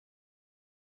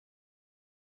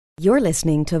You're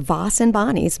listening to Voss and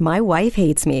Bonnie's My Wife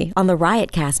Hates Me on the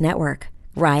Riotcast Network.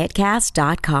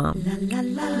 Riotcast.com.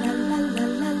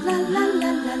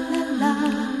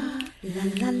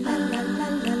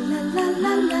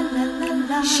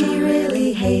 She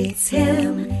really hates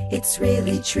him, it's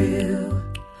really true.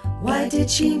 Why did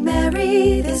she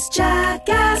marry this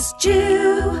jackass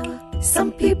Jew?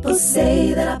 Some people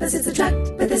say that opposites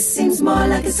attract, but this seems more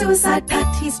like a suicide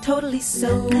pact. He's totally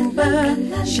sober,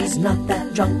 she's not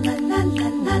that drunk.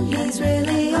 He's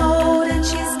really old and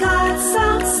she's got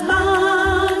some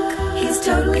spunk. He's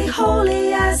totally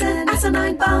holy as an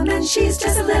asinine bomb, and she's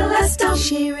just a little less dumb.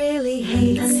 She really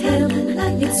hates him,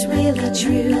 it's really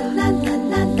true.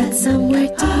 But somewhere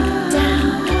deep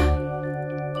down,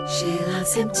 she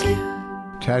loves him too.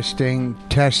 Testing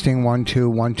 1 2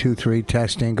 1 2 3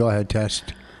 testing. Go ahead,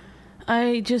 test.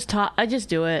 I just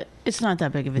do it. It's not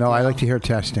that big of a deal. No, I like to hear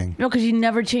testing. No, because you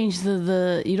never change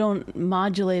the you don't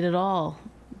modulate at all.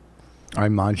 I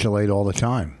modulate all the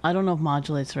time. I don't know if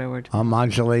modulate's the right word. I'm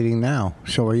modulating now.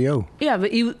 So are you. Yeah,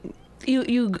 but you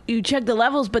check the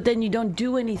levels, but then you don't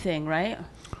do anything, right?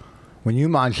 When you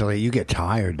modulate, you get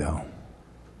tired though.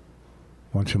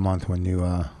 Once a month when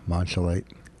you modulate.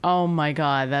 Oh my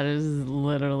God, that is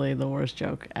literally the worst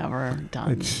joke ever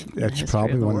done. That's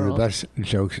probably one of the best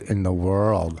jokes in the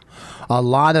world. A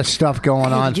lot of stuff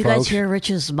going on, Did you folks. guys hear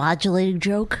Rich's modulating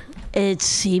joke?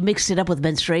 He mixed it up with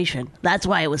menstruation. That's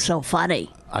why it was so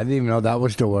funny. I didn't even know that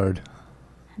was the word.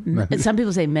 Some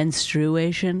people say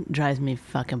menstruation. Drives me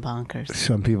fucking bonkers.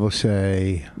 Some people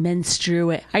say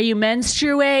menstruate. Are you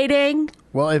menstruating?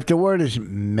 Well, if the word is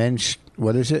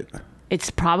what is it? It's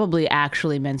probably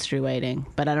actually menstruating,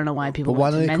 but I don't know why people. But why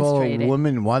want do to they call menstruate a it.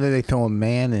 woman? Why do they throw a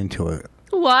man into it?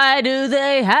 Why do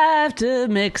they have to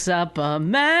mix up a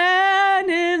man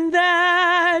in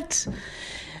that?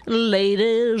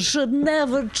 Ladies should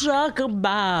never talk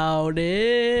about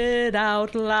it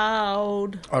out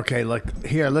loud. Okay, look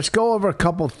here. Let's go over a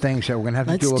couple things that we're gonna have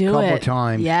to Let's do a couple it.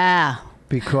 times. Yeah,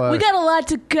 because we got a lot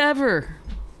to cover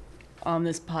on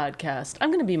this podcast.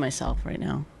 I'm gonna be myself right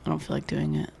now. I don't feel like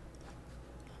doing it.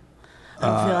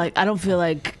 I don't feel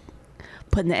like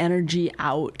putting the energy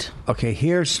out. Okay,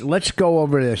 let's go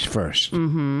over this first.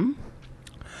 Mm-hmm.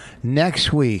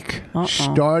 Next week,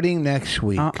 starting next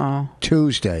week,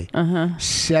 Tuesday,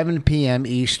 7 p.m.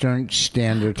 Eastern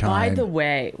Standard Time. By the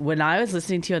way, when I was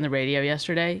listening to you on the radio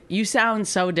yesterday, you sound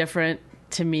so different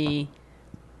to me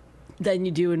than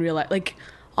you do in real life. Like,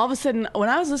 all of a sudden, when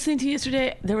I was listening to you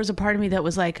yesterday, there was a part of me that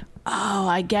was like, oh,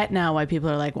 I get now why people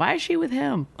are like, why is she with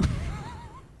him?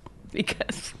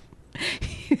 Because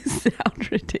you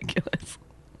sound ridiculous.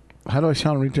 How do I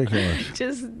sound ridiculous?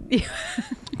 Just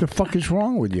the fuck is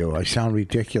wrong with you? I sound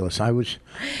ridiculous. I was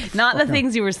not the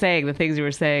things you were saying. The things you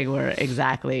were saying were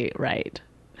exactly right,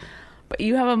 but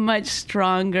you have a much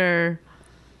stronger.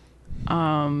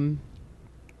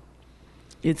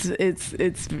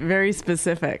 It's very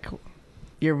specific.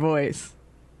 Your voice.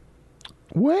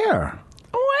 Where?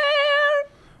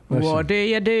 Listen. What do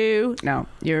you do? No,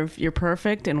 you're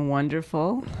perfect and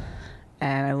wonderful,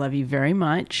 and I love you very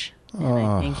much. And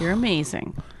I think you're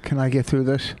amazing. Can I get through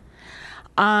this?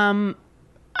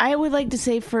 I would like to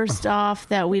say first off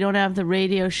that we don't have the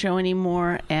radio show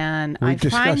anymore, and I find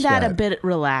discussed that a that. bit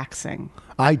relaxing.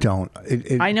 I don't.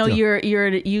 I know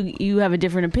you have a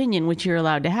different opinion, which you're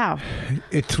allowed to have.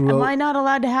 Am I not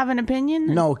allowed to have an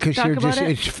opinion? No, because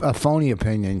it's a phony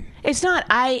opinion. It's not.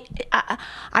 I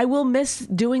will miss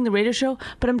doing the radio show,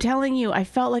 but I'm telling you, I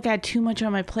felt like I had too much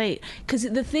on my plate. Because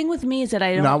the thing with me is that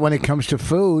I don't. Not when it comes to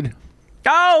food.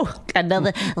 Oh,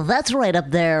 that's right up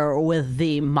there with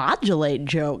the modulate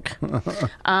joke.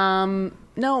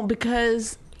 No,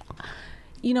 because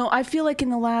I feel like in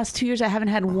the last 2 years I haven't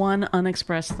had one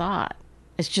unexpressed thought.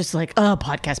 It's just like,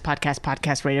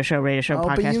 podcast, radio show,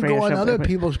 podcast, but you radio go on show. other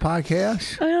people's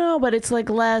podcasts. I know, but it's like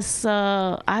less.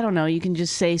 I don't know. You can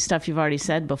just say stuff you've already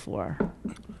said before.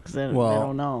 Because I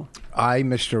don't know. I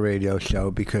missed a radio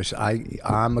show because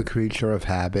I'm a creature of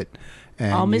habit.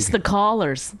 And I'll miss the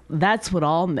callers. That's what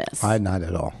I'll miss. Not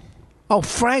at all. Oh,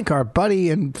 Frank, our buddy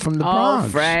from the Bronx. Oh,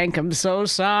 Frank, I'm so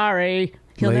sorry.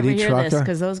 He'll Lady never hear Trucker? this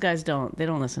because those guys don't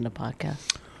listen to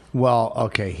podcasts. Well,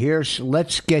 okay,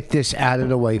 let's get this out of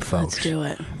the way, folks. Let's do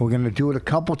it. We're going to do it a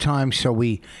couple times so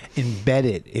we embed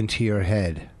it into your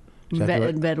head.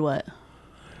 Embed what?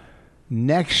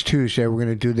 Next Tuesday, we're going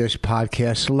to do this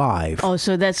podcast live. Oh,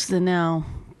 so that's now.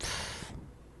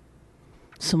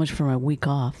 So much for my week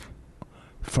off.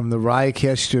 From the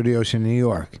Riotcast Studios in New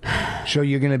York. So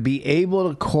you're going to be able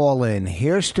to call in.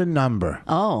 Here's the number.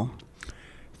 Oh.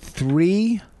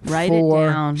 Write it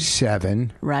down.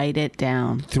 347 Write it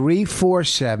down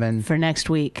 347. for next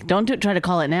week. Don't try to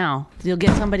call it now. You'll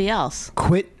get somebody else.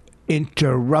 Quit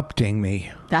interrupting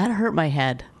me. That hurt my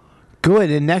head. Good,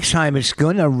 and next time it's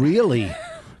gonna really,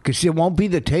 because it won't be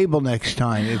the table next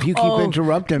time if you keep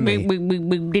interrupting me.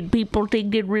 Did people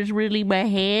think it was really my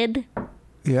head?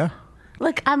 Yeah.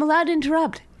 Look, I'm allowed to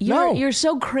interrupt. No. You're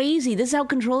so crazy. This is how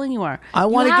controlling you are. I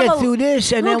want to get through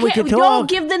this, and then we can talk. Don't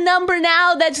give the number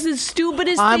now. That's the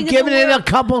stupidest thing. I'm giving it a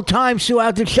couple times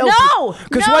throughout the show. No!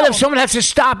 Because what if someone has to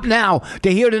stop now?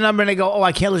 They hear the number and they go, oh,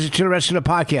 I can't listen to the rest of the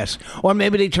podcast. Or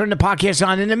maybe they turn the podcast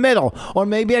on in the middle. Or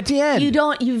maybe at the end.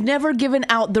 You've never given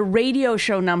out the radio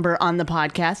show number on the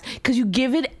podcast because you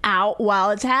give it out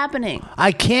while it's happening.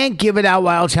 I can't give it out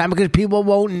while it's happening because people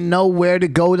won't know where to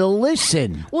go to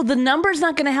listen. Well, the number's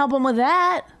not going to help them with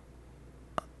that.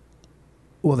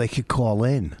 Well, they could call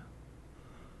in.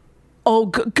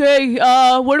 Okay,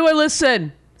 where do I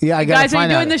listen? Yeah, I got to Guys, are you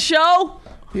doing the show?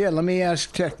 Yeah, let me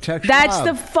ask Tech That's Schwab.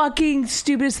 the fucking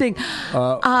stupidest thing.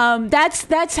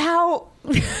 That's how.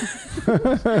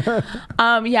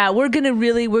 Yeah, we're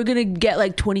gonna get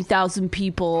like 20,000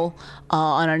 people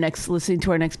on our next listening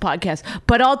to our next podcast.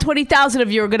 But all 20,000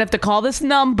 of you are gonna have to call this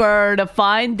number to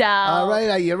find out. All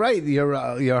right, you're right. You're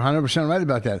 100% right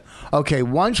about that. Okay,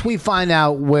 once we find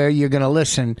out where you're gonna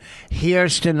listen,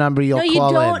 here's the number you'll call in. No,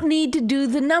 you don't need to do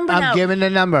the number now. I'm giving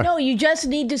the number. No, you just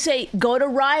need to say go to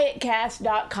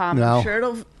riotcast.com. No. I'm sure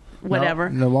it'll whatever.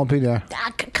 No, it won't be there.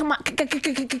 Come on,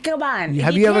 come on.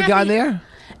 Have you ever gone there?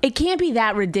 It can't be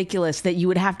that ridiculous that you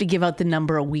would have to give out the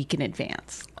number a week in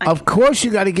advance. Of course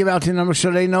you got to give out the number so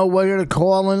they know where to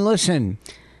call and listen.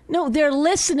 No, they're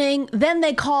listening, then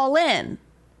they call in.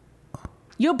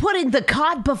 You're putting the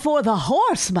cart before the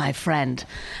horse, my friend.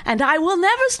 And I will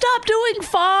never stop doing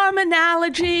farm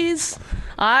analogies.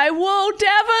 I won't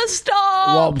ever stop.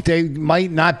 Well, they might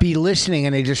not be listening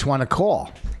and they just want to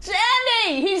call.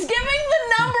 Sandy, he's giving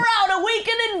the number out a week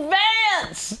in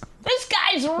advance. This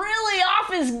guy's really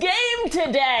off his game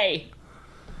today.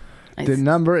 The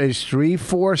number is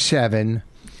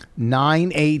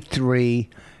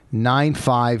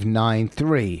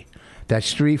 347-983-9593.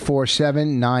 That's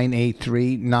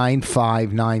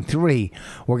 347-983-9593.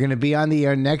 We're going to be on the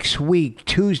air next week,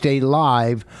 Tuesday,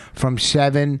 live from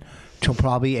 7 till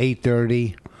probably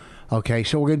 8:30. Okay,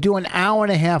 so we're going to do an hour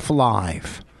and a half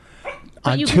live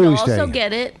on you Tuesday. You can also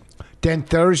get it. Then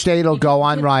Thursday it'll go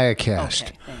on Riotcast.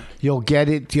 Okay. You'll get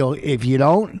it. If you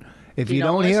don't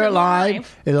hear it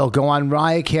live, it'll go on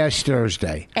Riotcast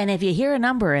Thursday. And if you hear a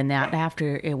number in that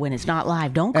after when it's not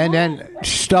live, don't call. And then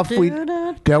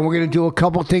then we're going to do a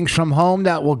couple things from home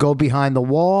that will go behind the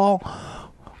wall.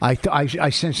 I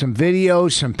sent some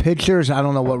videos, some pictures. I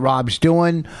don't know what Rob's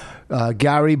doing.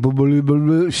 Gary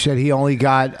said he only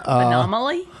got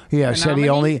Anomaly. Yeah, said he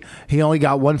only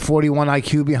got 141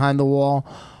 IQ behind the wall.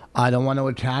 I don't want to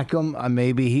attack him. I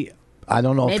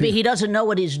don't know. Maybe he doesn't know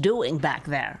what he's doing back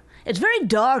there. It's very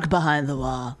dark behind the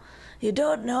wall. You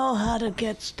don't know how to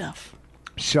get stuff.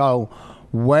 So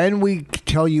when we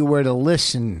tell you where to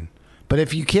listen, but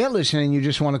if you can't listen and you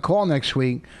just want to call next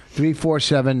week,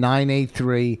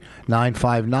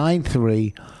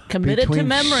 347-983-9593. Commit it to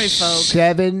memory, folks.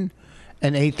 7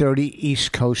 and 8:30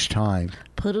 East Coast time.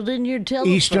 Put it in your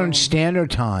telephone. Eastern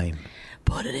Standard Time.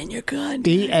 Put it in your gun.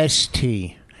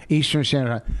 EST. Eastern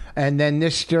Standard Time. And then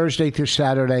this Thursday through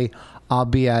Saturday, I'll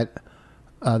be at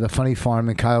the Funny Farm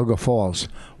in Cuyahoga Falls.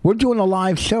 We're doing a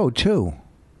live show, too.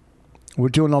 We're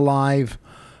doing a live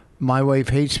My Wife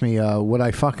Hates Me. Would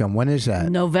I fuck him? When is that?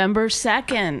 November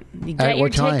 2nd. You At get your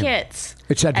what time? tickets.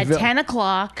 It's at 10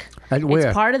 o'clock. At where?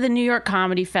 It's part of the New York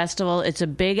Comedy Festival. It's a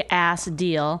big ass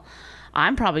deal.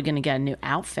 I'm probably going to get a new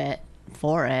outfit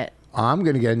for it. I'm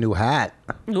going to get a new hat.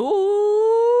 Ooh.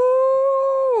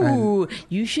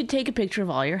 You should take a picture of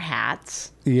all your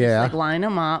hats. Yeah. Just, line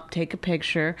them up, take a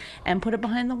picture, and put it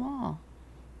behind the wall.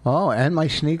 Oh, and my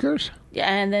sneakers? Yeah,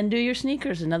 and then do your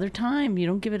sneakers another time. You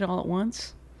don't give it all at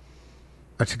once.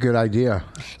 That's a good idea.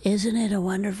 Isn't it a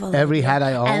wonderful Every idea? hat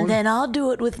I own? And then I'll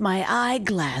do it with my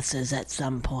eyeglasses at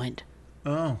some point.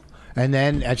 Oh. And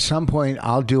then at some point,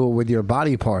 I'll do it with your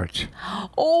body parts.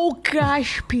 Oh,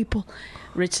 gosh, people.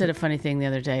 Rich said a funny thing the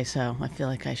other day, so I feel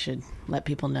like I should let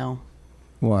people know.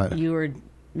 What?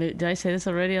 Did I say this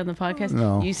already on the podcast?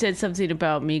 No. You said something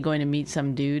about me going to meet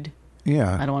some dude.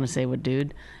 Yeah. I don't want to say what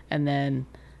dude. And then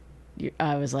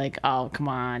I was like, oh, come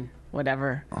on,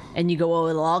 whatever. And you go, oh,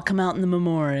 it'll all come out in the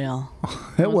memorial.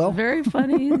 It will. A very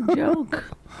funny joke.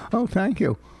 Oh, thank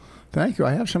you. Thank you.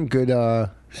 I have some good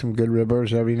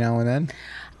ribbers every now and then.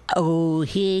 Oh,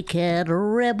 he can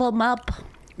rib 'em up.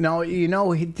 No, you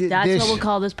know, he did That's this. what we'll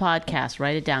call this podcast.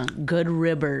 Write it down. Good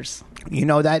ribbers. You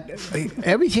know that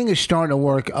everything is starting to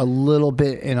work a little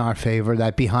bit in our favor.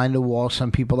 That behind the wall,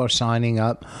 some people are signing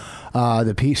up.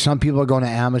 Some people are going to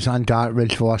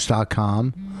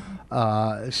Amazon.richvoss.com.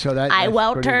 So that I that's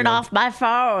won't pretty turn good. off my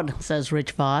phone, says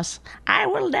Rich Voss. I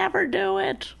will never do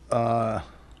it. Well,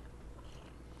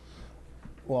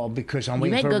 because I'm You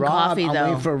waiting make for good Rob. coffee, I'm though.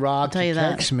 waiting for I'll Rob tell to you that.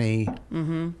 text me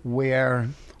where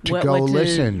to What- go what to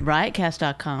listen.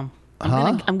 Riotcast.com.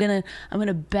 Huh? I'm gonna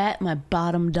bet my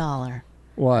bottom dollar.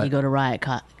 What? You go to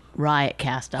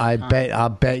riotcast.com. I'll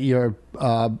bet your.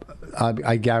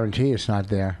 I guarantee it's not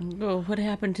there. Oh, what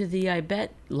happened to the I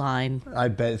bet line? I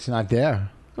bet it's not there.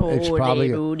 Oh, It's probably.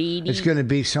 dee-doo-dee-dee. It's going to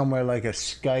be somewhere like a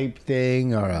Skype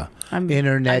thing or a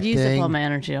internet I've used up thing. all my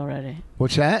energy already.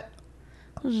 What's that?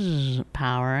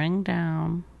 Powering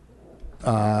down.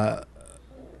 So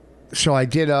I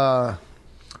did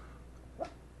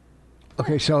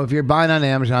okay, so if you're buying on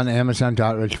Amazon,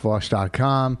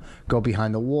 Amazon.richvoss.com, go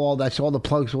behind the wall. That's all the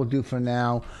plugs we'll do for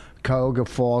now. Cuyahoga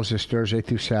Falls is Thursday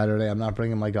through Saturday. I'm not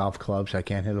bringing my golf clubs. I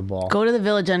can't hit a ball. Go to the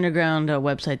Village Underground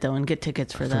website though and get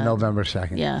tickets for that. November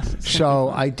 2nd. Yes. So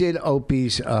I did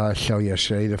Opie's show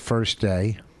yesterday, the first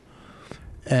day,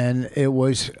 and it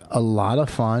was a lot of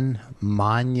fun,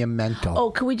 monumental. Oh,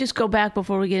 can we just go back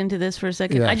before we get into this for a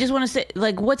second? Yes. I just want to say,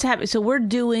 like, what's happening? So we're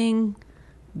doing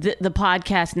the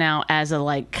podcast now as a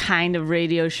like kind of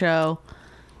radio show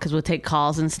because we'll take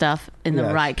calls and stuff in the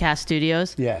Yes. Riotcast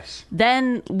studios. Yes.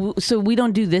 Then, so we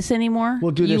don't do this anymore.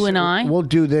 We'll do you this. and I. We'll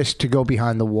do this to go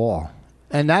behind the wall.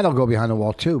 And that'll go behind the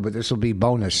wall too, but this will be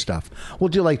bonus stuff. We'll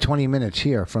do like 20 minutes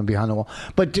here from behind the wall.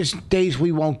 But just days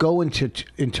we won't go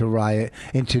into Riot,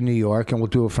 into New York, and we'll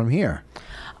do it from here.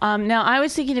 Now, I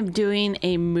was thinking of doing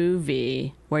a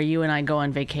movie where you and I go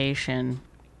on vacation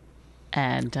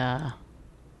and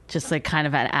just like kind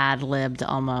of an ad-libbed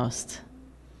almost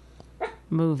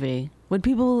movie. Would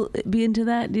people be into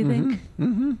that, do you think?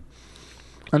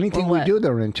 Anything Or we what? do,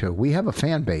 they're into. We have a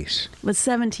fan base. With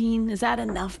 17, is that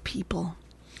enough people?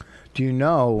 Do you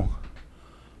know,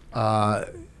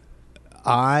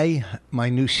 my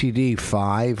new CD,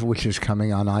 5, which is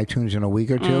coming on iTunes in a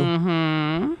week or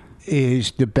two,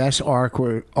 is the best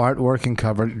artwork and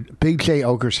cover. Big J.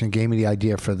 Okerson gave me the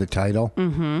idea for the title.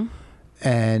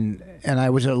 And I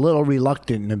was a little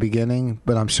reluctant in the beginning,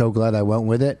 but I'm so glad I went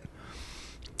with it.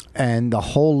 And the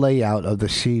whole layout of the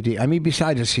CD, I mean,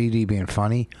 besides the CD being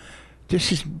funny,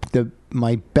 this is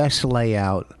my best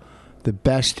layout, the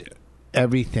best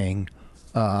everything,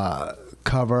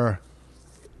 cover,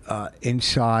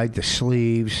 inside, the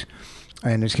sleeves,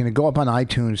 and it's going to go up on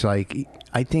iTunes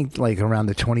I think around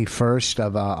the 21st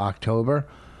of October.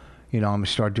 You know, I'm going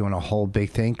to start doing a whole big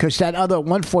thing. Because that other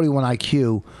 141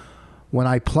 IQ, when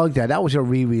I plugged that was a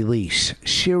re-release.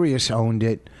 Sirius owned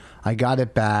it. I got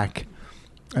it back.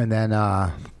 And then,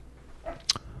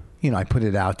 you know, I put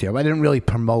it out there. I didn't really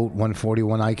promote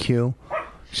 141 IQ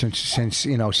since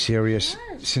you know, Sirius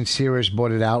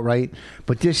bought it outright.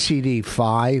 But this CD,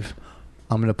 5,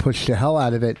 I'm going to push the hell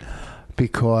out of it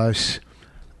because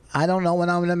I don't know when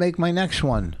I'm going to make my next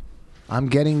one. I'm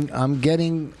getting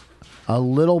a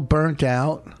little burnt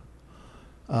out.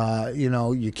 You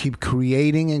know, you keep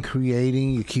creating and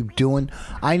creating. You keep doing.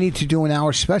 I need to do an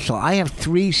hour special. I have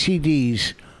 3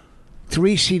 CDs,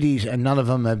 and none of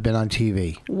them have been on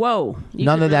TV. Whoa. You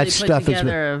None could of that really stuff put has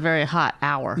together a very hot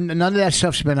hour. None of that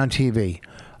stuff's been on TV.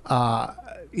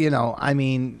 You know, I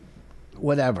mean,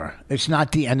 whatever. It's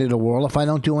not the end of the world if I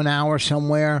don't do an hour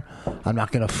somewhere. I'm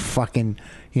not going to fucking,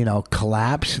 you know,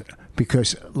 collapse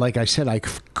because, like I said, I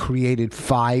created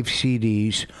 5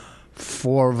 CDs.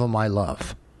 4 of them I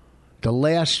love. The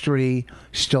last 3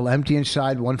 still empty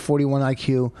inside. 141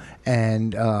 IQ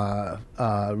and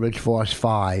Rich Voss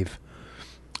 5.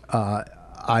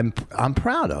 I'm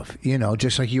proud of, you know,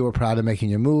 just like you were proud of making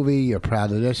your movie. You're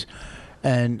proud of this,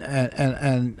 and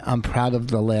I'm proud of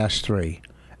the last 3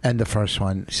 and the first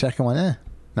one. Second one,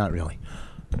 not really.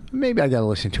 Maybe I got to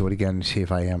listen to it again and see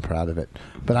if I am proud of it.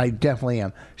 But I definitely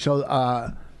am. So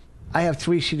I have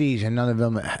 3 CDs, and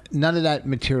none of that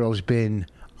material's been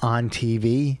on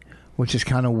TV, which is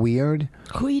kind of weird.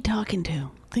 Who are you talking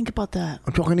to? Think about that.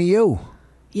 I'm talking to you.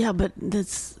 Yeah, but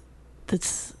that's.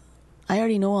 I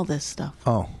already know all this stuff.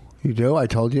 Oh, you do? I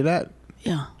told you that?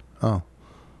 Yeah. Oh.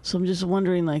 So I'm just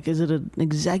wondering, like, is it an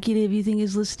executive you think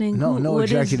is listening? No, Who- no what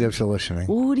is- executives are listening.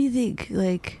 Who do you think?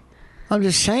 Like, I'm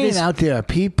just saying out there,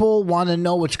 people want to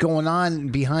know what's going on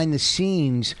behind the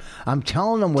scenes. I'm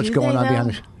telling them what's Do going they, on behind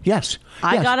though? the Yes.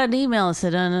 I yes. got an email that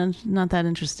said, I'm not that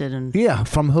interested in Yeah,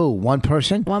 from who? One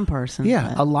person? one person.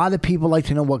 Yeah, but- a lot of people like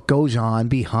to know what goes on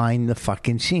behind the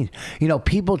fucking scenes. You know,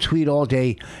 people tweet all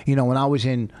day. You know, when I was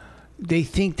in, they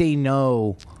think they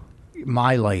know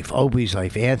my life, Opie's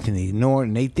life, Anthony,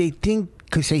 Norton. They think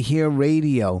because they hear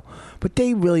radio, but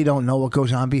they really don't know what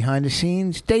goes on behind the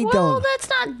scenes. They Well, don't. that's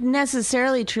not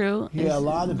necessarily true. Yeah, a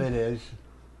lot of it is.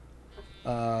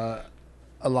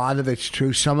 A lot of it's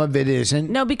true. Some of it isn't.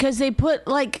 No, because they put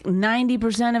like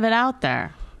 90% of it out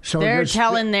there. So they're there's-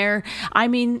 telling I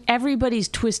mean, everybody's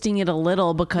twisting it a little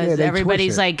Yeah, because they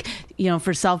everybody's twist it. like,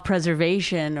 for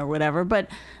self-preservation or whatever. But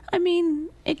I mean,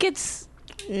 it gets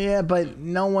Yeah, but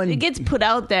no one. put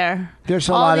out there. There's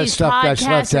a all lot of these stuff that's podcasts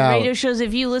left and out. radio shows.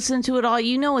 If you listen to it all,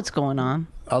 you know what's going on.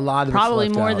 A lot of Probably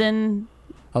it's left more out. than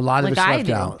A lot of like it's I left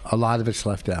do. out. A lot of it's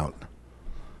left out.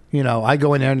 You know, I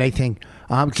go in there and they think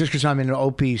just because I'm in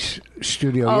Opie's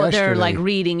studio yesterday. they're like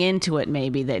reading into it.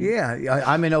 Maybe that. Yeah,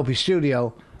 I'm in Opie's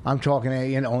studio. I'm talking to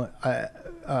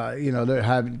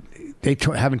they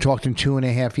haven't talked in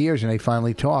 2.5 years, and they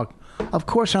finally talk. Of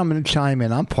course, I'm going to chime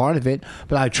in. I'm part of it,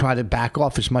 but I try to back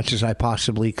off as much as I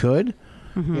possibly could.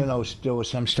 Mm-hmm. You know, there was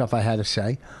some stuff I had to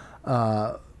say.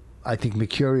 I think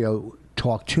Mercurio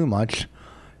talked too much.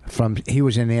 He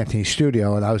was in Anthony's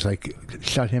studio, and I was like,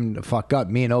 shut him the fuck up.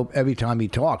 Me and Opie, every time he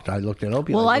talked, I looked at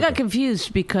Opie. Well, like, I got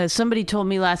confused because somebody told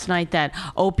me last night that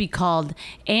Opie called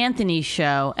Anthony's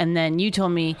show, and then you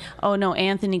told me, oh no,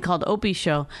 Anthony called Opie's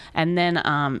show, and then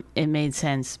it made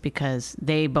sense because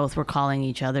they both were calling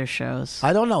each other's shows.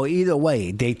 I don't know. Either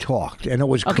way, they talked, and it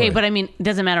was Okay, good. but I mean, it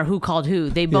doesn't matter who called who.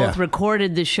 They both Yeah.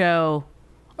 recorded the show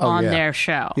on yeah. their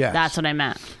show. Yes. That's what I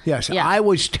meant. Yes, Yeah. I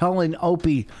was telling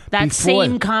Opie That before,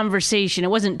 same conversation. It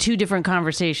wasn't two different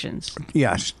conversations.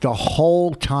 Yes, the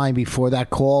whole time before that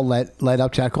call led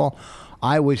up to that call,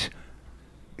 I was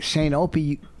saying,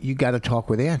 Opie, you got to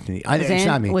talk with Anthony. It's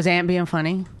not me. Was Ant being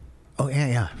funny? Oh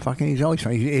yeah, fucking, he's always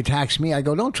funny. He attacks me. I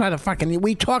go, don't try to fucking.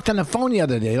 We talked on the phone the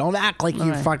other day. Don't act like you're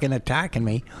Right. fucking attacking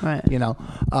me. Right. You know.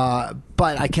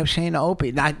 But I kept saying to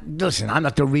Opie, listen, I'm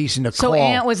not the reason to So call.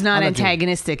 Ant was not I'm the-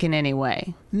 antagonistic in any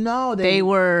way. No, They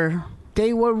were.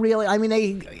 They were really. I mean,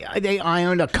 they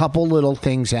ironed a couple little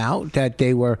things out that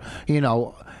they were. You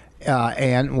know,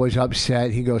 Ant was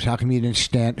upset. He goes, "How come you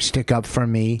didn't stick up for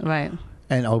me?" Right.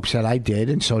 And Ope said, "I did,"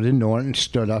 and so did Norton.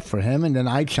 Stood up for him, and then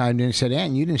I chimed in and said,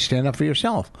 "Ant, you didn't stand up for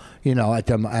yourself." You know, at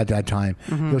that time,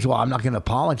 He goes, "Well, I'm not going to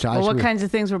apologize." Well, what kinds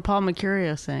of things were Paul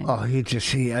Mercurio saying? Oh,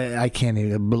 I can't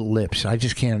even lips. I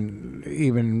just can't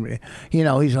even. You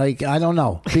know, he's like, I don't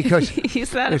know, because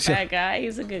He's not a it's bad guy.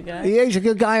 He's a good guy. yeah, he's a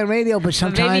good guy on radio, but But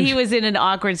sometimes maybe he was in an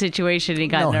awkward situation and he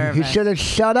got no, he nervous. should have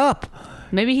shut up.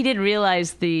 Maybe he didn't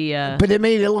realize the. But it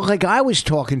made it look like I was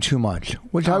talking too much,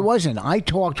 which Oh. I wasn't. I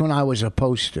talked when I was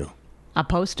supposed to.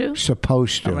 Opposed to?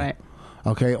 Supposed to. Oh, right.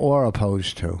 Okay, or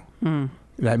opposed to.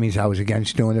 That means I was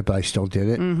against doing it, but I still did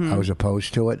it. I was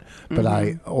opposed to it, but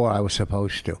I was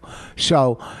supposed to.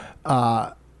 So,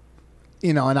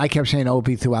 you know, and I kept saying,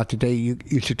 Opie, throughout the day, you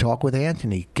should talk with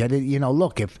Anthony. Get it, you know,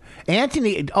 look, if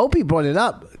Opie brought it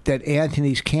up that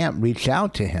Anthony's camp reached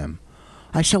out to him.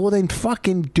 I said, well, then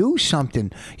fucking do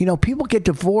something. You know, people get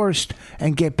divorced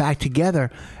and get back together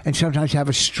and sometimes have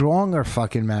a stronger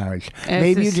fucking marriage.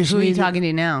 Maybe you just Who are you need talking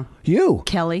to now? you.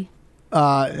 Kelly?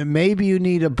 Maybe you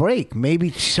need a break. Maybe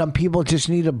some people just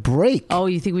need a break. Oh,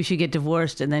 you think we should get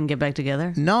divorced and then get back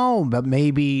together? No, but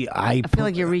maybe I feel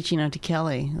like you're reaching out to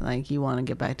Kelly. Like you want to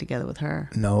get back together with her.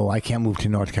 No, I can't move to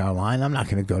North Carolina. I'm not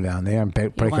going to go down there and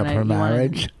break up wanna- her you wanna-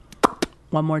 marriage.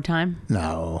 One more time?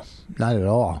 No, not at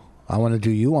all. I want to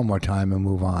do you one more time and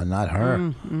move on, not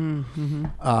her.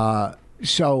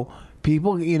 So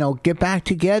people, you know, get back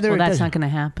together. Well, It that's doesn't- not going to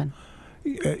happen.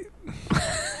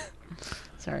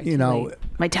 Sorry. you too know, late.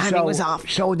 My timing was off.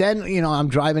 So then, you know, I'm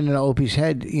driving into Opie's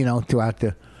head, you know, throughout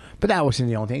but that wasn't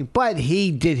the only thing. But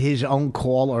he did his own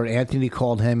call, or Anthony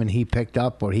called him and he picked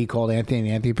up, or he called Anthony and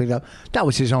Anthony picked up. That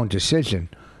was his own decision,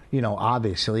 you know,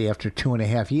 obviously after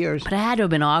 2.5 years. But it had to have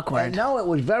been awkward. No, it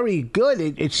was very good.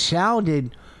 It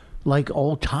sounded like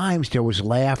old times. There was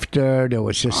laughter. There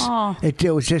was just.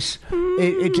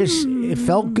 It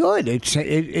felt good.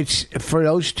 It's for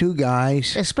those two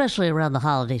guys. Especially around the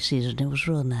holiday season. It was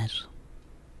real nice.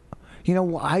 You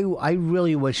know, I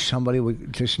really wish somebody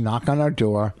would just knock on our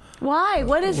door. Why?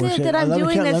 What is it Say, that I'm "Let me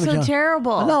doing tell- that's let me so tell-"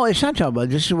 terrible? No, it's not terrible.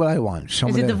 This is what I want. Is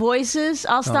Somebody, it the voices?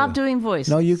 I'll stop doing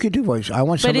voices. No, you could do voice. I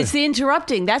want But somebody. it's the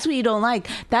interrupting. That's what you don't like.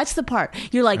 That's the part.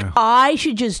 You're like, I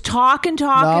should just talk and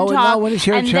talk No, and talk. no, when it's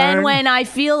your and then turn. when I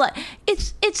feel like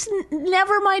it's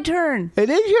never my turn.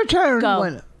 It is your turn. Go.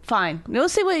 When Fine. You'll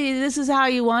see what this is how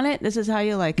you want it. This is how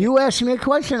you like it. you asked me a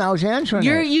question, I was answering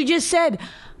it. You just said.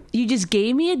 You just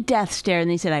gave me a death stare,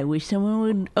 and they said, "I wish someone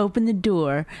would open the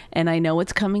door, and I know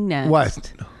what's coming next."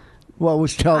 What? What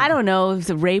was tell? I don't know if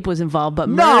the rape was involved, but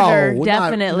No, murder not-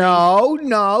 definitely.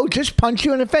 no, just punch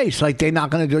you in the face. Like they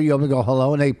knock on the door, you open and go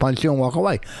hello, and they punch you and walk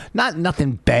away.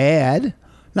 Nothing bad,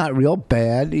 not real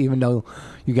bad. Even though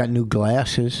you got new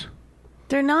glasses.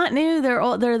 They're not new. They're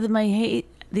old. My hate.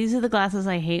 These are the glasses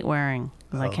I hate wearing.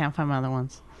 'Cause I can't find my other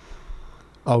ones.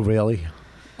 Oh really?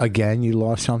 Again, you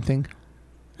lost something?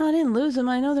 No, I didn't lose them.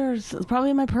 I know they're probably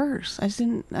in my purse.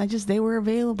 They were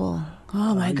available.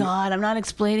 Oh my God. I'm not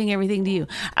explaining everything to you.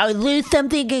 I would lose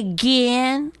something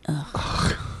again.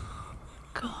 Ugh.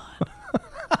 God.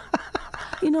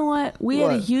 You know what? We had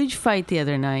a What? huge fight the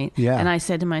other night. Yeah. And I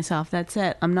said to myself, that's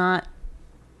it.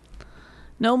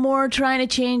 No more trying to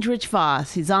change Rich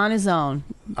Voss. He's on his own.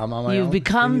 I'm on my You've own.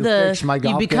 become Can you fix my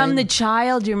golf the game?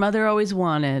 child your mother always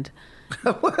wanted.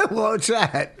 What's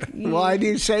that? Why do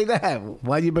you say that?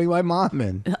 Why do you bring my mom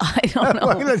in? I don't know.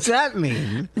 What does that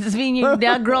mean? Does this mean you're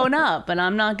now grown up and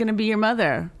I'm not going to be your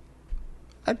mother?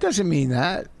 That doesn't mean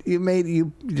that.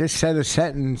 You just said a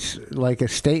sentence like a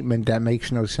statement that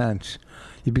makes no sense.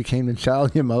 You became the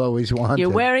child your mother always wanted. You're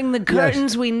wearing the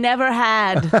curtains we never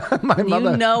had. And you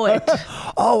mother- know it.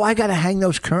 Oh, I got to hang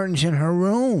those curtains in her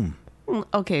room.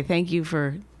 Okay, thank you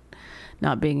for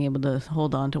not being able to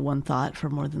hold on to one thought for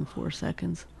more than 4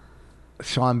 seconds.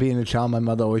 So I'm being the child my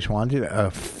mother always wanted. A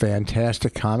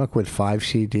fantastic comic with 5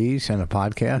 CDs and a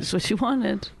podcast. That's what you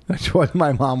wanted. That's what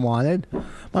my mom wanted.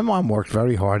 My mom worked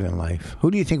very hard in life. Who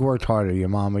do you think worked harder, your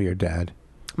mom or your dad?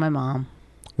 My mom.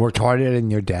 Worked harder than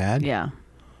your dad? Yeah.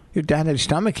 Your dad had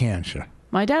stomach cancer.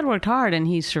 My dad worked hard and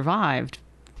he survived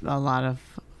a lot of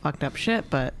fucked up shit,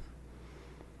 but,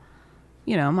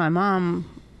 you know, my mom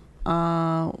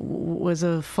was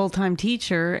a full-time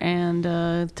teacher and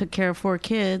took care of 4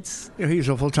 kids. He was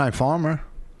a full-time farmer.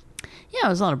 Yeah,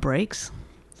 there's a lot of breaks.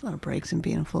 There's a lot of breaks in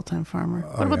being a full-time farmer.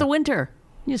 What about yeah. the winter?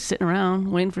 You're just sitting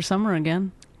around waiting for summer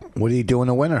again. What did he do in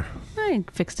the winter? I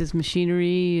fixed his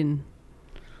machinery and,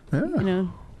 you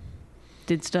know,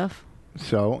 did stuff.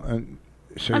 So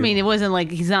I mean, it wasn't like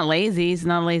he's not lazy. He's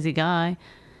not a lazy guy.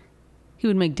 He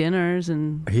would make dinners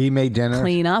and he made dinner.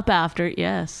 clean up after.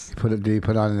 Yes. Did he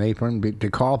put on an apron?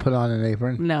 Did Carl put on an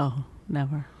apron? No,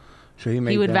 never. So he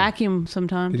made. He would dinner. vacuum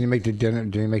sometimes. Did he make the dinner?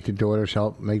 Did he make the daughters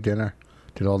help make dinner?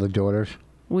 Did all the daughters?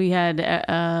 We had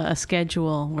a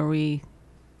schedule where we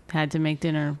had to make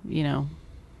dinner, you know,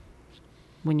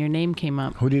 when your name came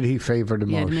up. Who did he favor the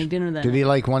You most? had to make dinner that Did he night.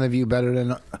 like one of you better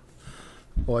than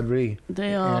Audrey?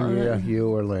 They all... Andrea, you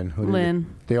or Lynn? Who did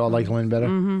Lynn. They all liked Lynn better?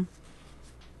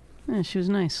 Mm-hmm. Yeah, she was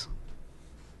nice.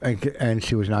 And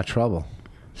she was not trouble.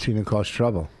 She didn't cause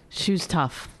trouble. She was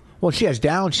tough. Well, she has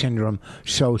Down syndrome,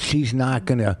 so she's not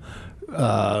going to...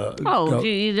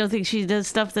 You don't think she does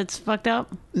stuff that's fucked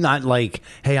up? Not like,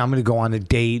 hey, I'm going to go on a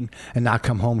date and not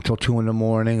come home till 2 a.m,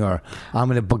 or I'm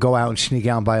going to go out and sneak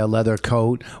out and buy a leather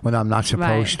coat when I'm not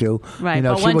supposed to. Right, You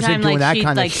know, but she one wasn't time, doing like, that she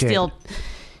kind like of shit.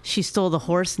 she stole the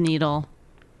horse needle.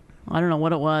 I don't know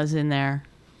what it was in there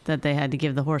that they had to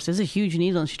give the horse. It was a huge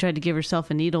needle, and she tried to give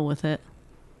herself a needle with it.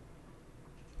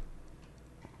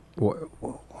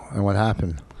 And what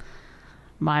happened?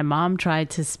 My mom tried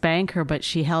to spank her, but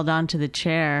she held on to the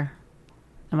chair,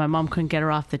 and my mom couldn't get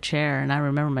her off the chair. And I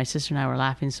remember my sister and I were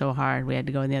laughing so hard we had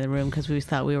to go in the other room because we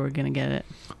thought we were going to get it.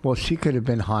 Well, she could have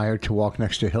been hired to walk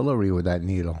next to Hillary with that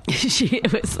needle.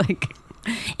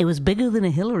 It was bigger than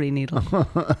a Hillary needle.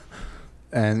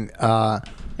 And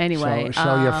Anyway,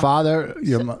 so your father,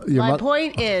 your my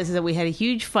point is that we had a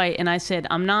huge fight, and I said,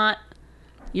 "I'm not.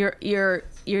 You're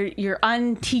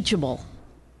unteachable.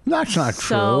 That's not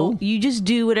So true. you just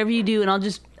do whatever you do, and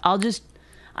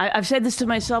I've said this to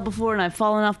myself before, and I've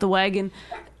fallen off the wagon.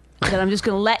 That I'm just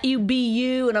going to let you be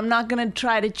you, and I'm not going to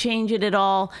try to change it at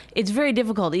all. It's very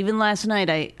difficult. Even last night,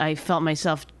 I felt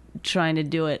myself trying to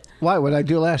do it. Why? What did I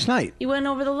do last night? You went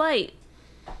over the light.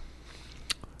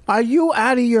 Are you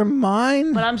out of your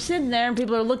mind? But I'm sitting there, and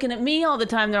people are looking at me all the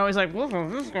time. They're always like, "What's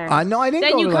this guy?" I know I didn't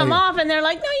Then go you to come light. off, and they're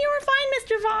like, "No, you were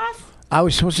fine, Mr. Voss." I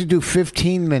was supposed to do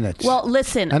 15 minutes. Well,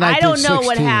 listen, And I I did don't know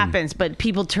what 16. happens, but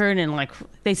people turn and like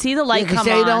they see the light because come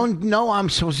they on. don't know I'm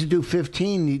supposed to do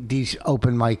 15. These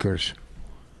open micers.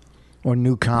 or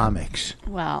new comics.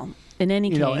 Well, in any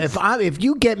case, You know, if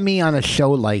you get me on a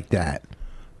show like that,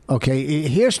 okay,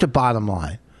 here's the bottom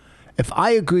line. If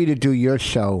I agree to do your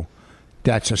show,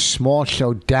 that's a small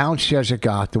show downstairs at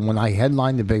Gotham when I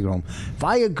headline the big room. If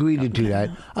I agree to do that,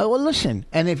 well, listen,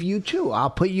 and if you too, I'll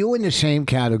put you in the same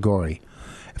category.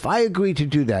 If I agree to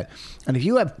do that, and if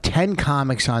you have 10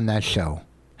 comics on that show,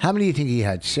 how many do you think he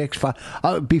had? 6,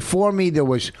 5? Before me, there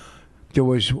was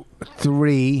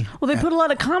 3. well, they put a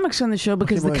lot of comics on the show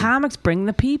because the wait. comics bring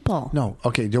the people. No,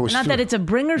 okay, there was Not that it's a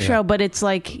bringer show, but it's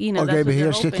like, you know. Okay, that's what but they're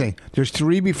here's the hoping. thing. There's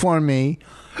 3 before me.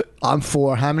 I'm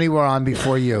 4. How many were on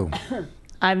before you?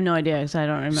 I have no idea because I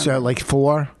don't remember. So, like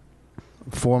 4?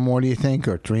 4 more, do you think?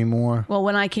 Or 3 more? Well,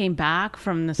 when I came back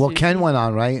from the Well, sushi, Ken went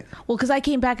on, right? well, because I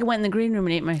came back and went in the green room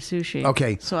and ate my sushi.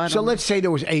 Okay. So I don't So know. let's say there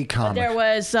was 8 comics. There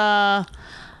was a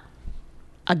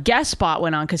guest spot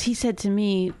went on because he said to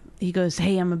me, he goes,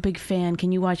 "Hey, I'm a big fan.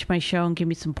 Can you watch my show and give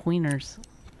me some pointers?"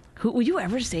 Would you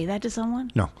ever say that to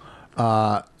someone? No.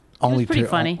 Only pretty to,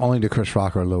 funny. Only to Chris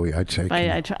Rock or Louie, I'd say.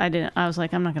 I didn't. I was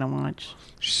like, I'm not going to watch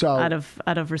So, out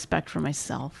of respect for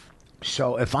myself.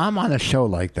 so if I'm on a show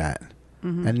like that,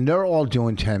 Mm-hmm. and they're all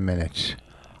doing 10 minutes,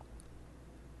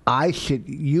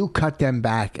 you cut them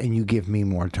back and you give me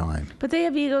more time. But they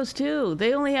have egos too.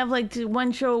 They only have like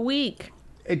one show a week.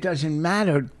 It doesn't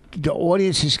matter. The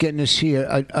audience is getting to see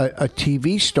a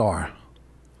TV star.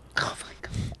 Oh my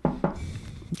god.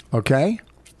 Okay?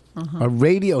 A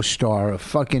radio star, a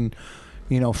fucking,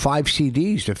 5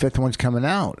 CDs. The 5th one's coming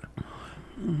out.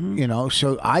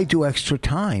 So I do extra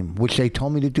time, which they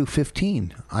told me to do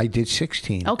 15. I did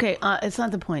 16. Okay, it's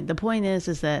not the point. The point is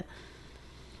that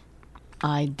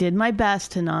I did my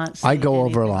best to not say I go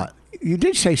over a anything. lot. You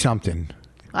did say something.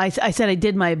 I said I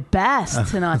did my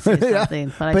best to not say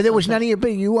something. But it was none of your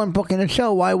business. You weren't booking a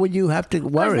show. Why would you have to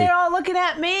Because worry? they're all looking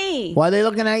at me. Why are they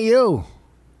looking at you?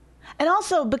 And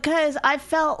also because I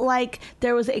felt like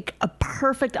there was a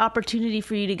perfect opportunity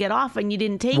for you to get off and you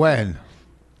didn't take it. When?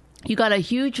 You got a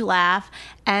huge laugh,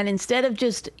 and instead of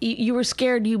just, you were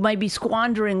scared you might be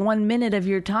squandering 1 minute of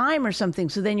your time or something.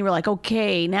 So then you were like,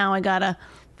 okay, now I got to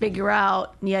figure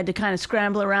out. And you had to kind of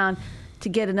scramble around to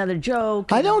get another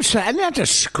joke. I didn't have to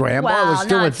scramble. I Well, was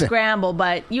doing not scramble,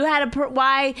 but you had a,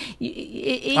 why?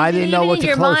 I didn't know what in to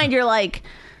your close. mind, you're like,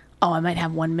 oh, I might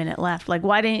have 1 minute left. Like,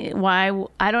 why?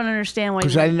 I don't understand why.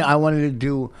 Because I wanted to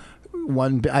do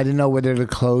one. I didn't know whether to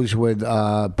close with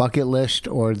bucket list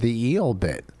or the eel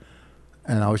bit,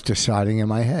 and I was deciding in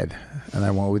my head, and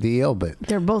I went with the eel bit.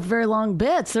 They're both very long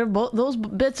bits. Those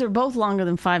bits are both longer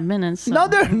than 5 minutes. So. No,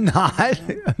 they're not.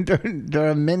 they're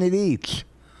a minute each,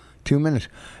 2 minutes,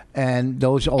 and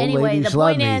those old Anyway, ladies the love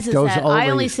point me. is Those that old I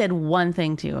only ladies- said one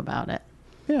thing to you about it.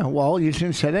 Yeah, well, you shouldn't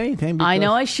have said anything. Because, I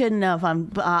know I shouldn't have.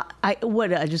 I'm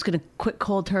just gonna quit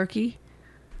cold turkey,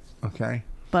 Okay.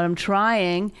 but I'm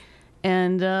trying,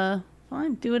 and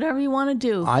fine, do whatever you want to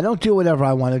do. I don't do whatever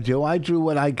I want to do. I do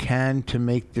what I can to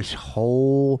make the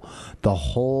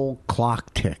whole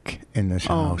clock tick in this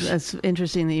Oh, house. that's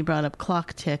interesting that you brought up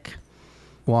clock tick,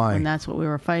 Why? and that's what we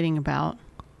were fighting about.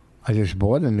 I just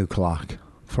bought a new clock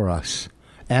for us.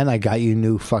 And I got you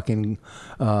new fucking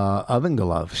oven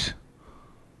gloves.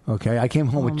 Okay? I came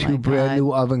home with Oh 2 my brand God.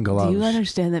 new oven gloves. Do you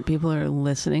understand that people are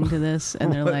listening to this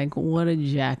and they're like, "What a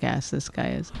jackass this guy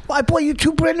is"? Well, I bought you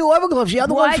 2 brand new oven gloves. The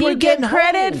other Why ones do were you get getting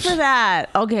credit holes. for that?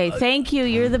 Okay, thank you.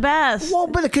 You're the best. Well,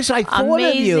 but because I thought of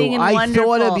Amazing you. and I thought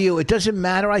wonderful. of you. It doesn't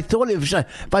matter. I thought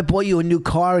if I bought you a new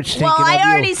car, it's thinking Well, of you.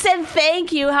 I already said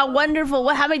thank you. How wonderful.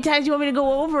 How many times do you want me to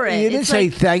go over it? You didn't It's say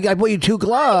like, thank you. I bought you 2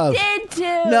 gloves. did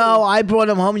too. No, I brought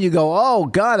them home and you go, oh,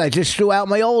 God, I just threw out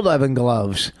my old oven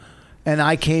gloves. And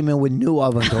I came in with new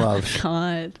oven gloves.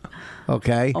 God.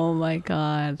 Okay? Oh my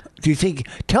God. Do you think,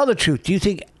 tell the truth, do you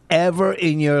think ever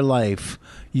in your life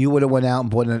you would have went out and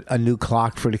bought a new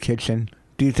clock for the kitchen?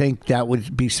 Do you think that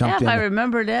would be Yeah, something? if I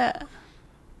remembered it.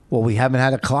 Well, we haven't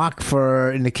had a clock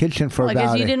in the kitchen for Well, I guess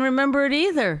about you it. didn't remember it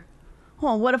either.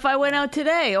 Well, what if I went out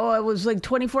today? Oh, I was like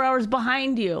 24 hours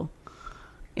behind you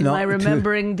in No, my two-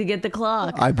 remembering to get the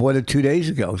clock. I bought it 2 days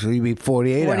ago, so you'd be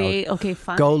 48 48. hours. Okay,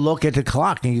 fine. Go look at the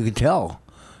clock and you can tell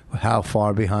how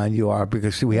far behind you are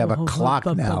because we have a clock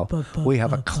now. We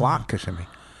have a clock, Kissimmee.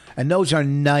 And those are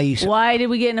nice. Why did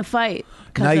we get in a fight?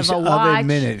 Because Nice of a oven watch.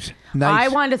 minutes.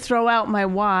 Nice. I wanted to throw out my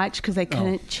watch because I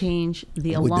couldn't change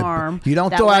the with the- alarm. you don't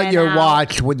that throw out went your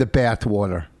watch with the bath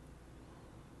water.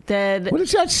 That What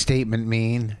does that statement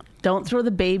mean? don't throw the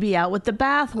baby out with the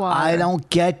bathwater. I don't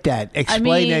get that. Explain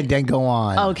mean- it, then go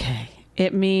on. Okay.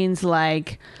 It means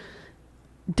like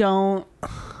don't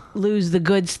lose the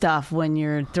good stuff when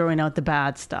you're throwing out the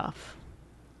bad stuff.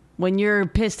 When you're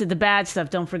pissed at the bad stuff,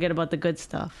 don't forget about the good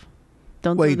stuff.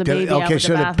 Don't throw the baby out okay, with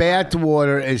so the the bath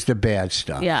water is the bad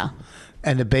stuff. Yeah.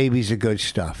 And the baby's the good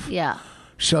stuff. Yeah.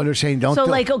 So they're saying don't. So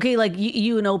like, okay, like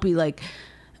you and Opie, like,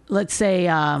 let's say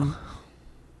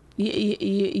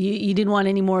you didn't want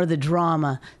any more of the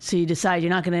drama, so you decide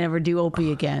you're not going to ever do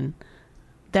Opie again.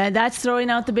 That's throwing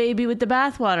out the baby with the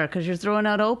bathwater because you're throwing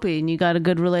out Opie, and you got a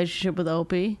good relationship with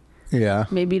Opie. Yeah.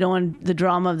 Maybe you don't want the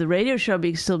drama of the radio show, but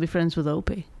you can still be friends with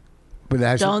Opie.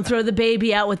 But don't throw the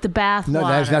baby out with the bathwater. No,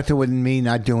 that has nothing with me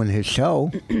not doing his show.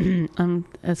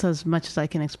 That's as much as I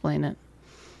can explain it.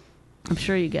 I'm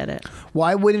sure you get it.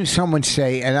 Why wouldn't someone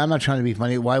say, and I'm not trying to be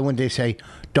funny, why wouldn't they say,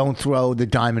 don't throw the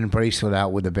diamond bracelet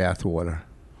out with the bathwater?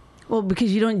 Well,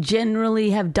 because you don't generally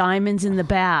have diamonds in the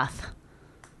bath.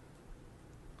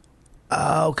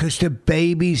 Oh, because the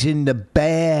baby's in the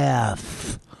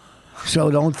bath.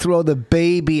 So don't throw the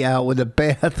baby out with the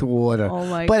bath water. Oh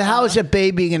my but God. how's a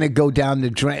baby going to go down the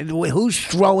drain? Who's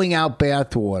throwing out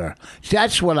bath water?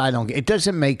 That's what I don't get. It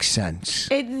doesn't make sense.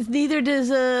 Neither does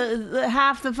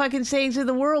half the fucking sayings of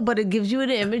the world, but it gives you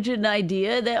an image, an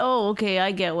idea that, oh, okay,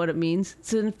 I get what it means.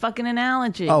 It's a fucking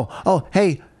analogy. Oh,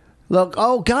 hey, look,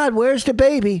 oh God, where's the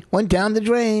baby? Went down the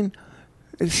drain.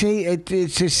 See,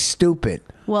 it's just stupid.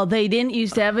 Well, they didn't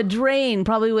used to have a drain.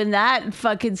 Probably when that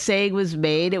fucking saying was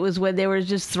made, it was when they were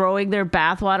just throwing their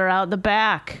bathwater out the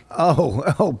back.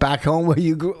 Oh, back home when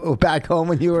you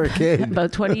were a kid.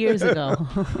 About 20 years ago.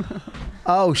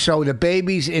 Oh, so the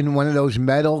baby's in one of those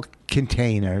metal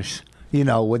containers,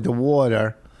 with the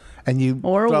water, and you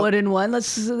or a wooden one.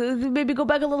 Let's maybe go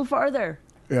back a little farther.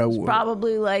 It's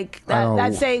probably like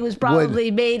that saying was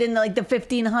probably made in like the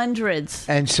 1500s.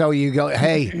 And so you go,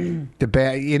 hey, the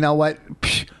bath. You know what?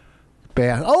 Psh,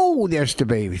 bath. Oh, there's the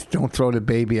baby. Don't throw the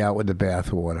baby out with the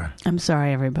bath water. I'm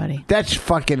sorry, everybody. That's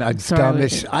fucking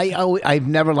dumbest. I've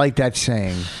never liked that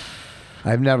saying.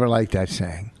 I've never liked that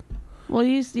saying. Well,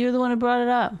 you're the one who brought it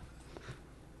up.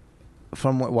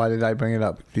 From what? Why did I bring it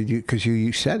up? Did you? Because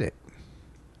you said it.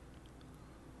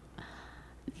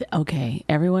 Okay,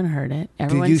 everyone heard it.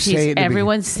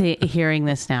 Everyone's hearing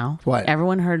this now. What?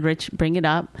 Everyone heard Rich bring it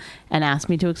up and ask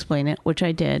me to explain it, which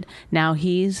I did. Now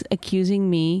he's accusing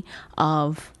me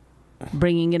of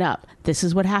bringing it up. This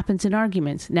is what happens in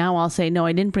arguments. Now I'll say, no,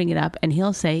 I didn't bring it up. And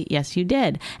he'll say, yes, you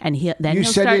did. And he'll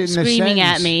start screaming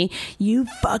at me, you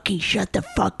fucking shut the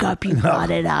fuck up. You brought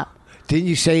it up. Didn't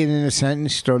you say it in a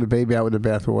sentence, throw the baby out with the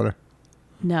bathwater?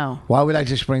 No. Why would I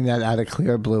just bring that out of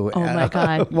clear blue? Oh, my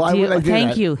God. Why would I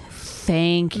do that?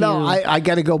 Thank you. No, I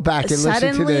got to go back and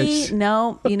listen to this.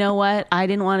 No, you know what? I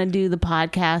didn't want to do the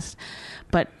podcast,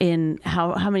 but in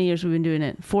how many years we've been doing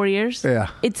it? 4 years?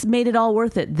 Yeah. It's made it all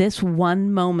worth it. This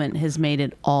one moment has made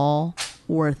it all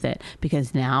worth it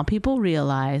because now people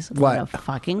realize what a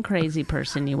fucking crazy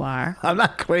person you are. I'm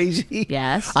not crazy.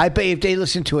 Yes. I bet if they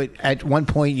listen to it, at one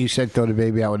point you said throw the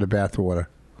baby out with the bathwater.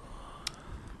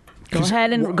 Go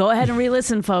ahead and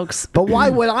re-listen, folks. But why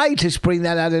would I just bring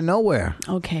that out of nowhere?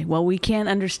 Okay, well, we can't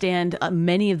understand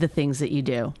many of the things that you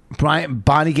do.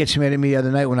 Bonnie gets mad at me the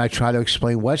other night when I try to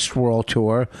explain Westworld to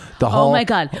her. Oh my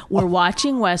God, we're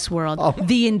watching Westworld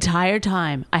the entire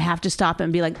time. I have to stop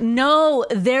and be like, no,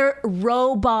 they're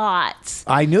robots.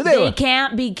 I knew they were. They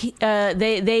can't be.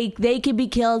 They can be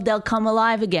killed. They'll come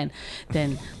alive again.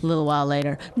 Then a little while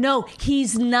later, no,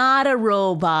 he's not a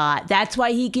robot. That's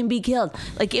why he can be killed.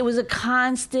 Like it was a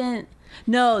constant.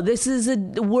 No, this is a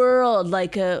world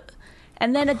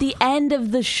and then at the end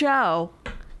of the show,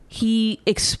 he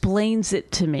explains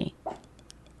it to me.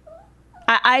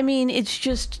 I mean, it's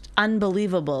just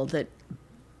unbelievable that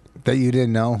you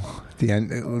didn't know. The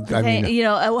end. I mean,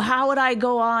 how would I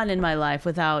go on in my life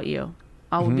without you?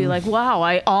 I would be like, wow,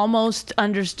 I almost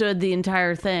understood the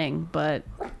entire thing, but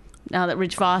now that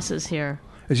Rich Voss is here,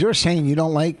 is there a saying you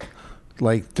don't like?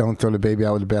 Like, don't throw the baby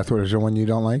out with the bathwater. Is there one you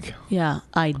don't like? Yeah,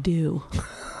 I do.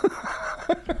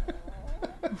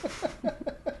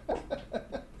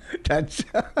 That's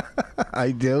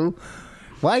I do.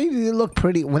 Why do you look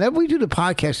pretty? Whenever we do the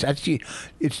podcast,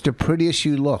 it's the prettiest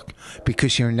you look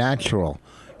because you're natural.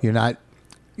 You're not,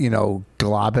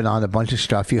 globbing on a bunch of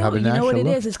stuff. You have a natural look. You know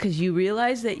what it is? It's because you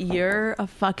realize that you're a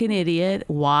fucking idiot.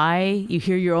 Why? You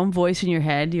hear your own voice in your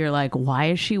head. You're like, why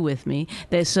is she with me?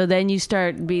 So then you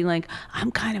start being like,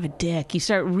 I'm kind of a dick. You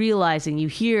start realizing, you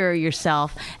hear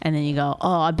yourself, and then you go,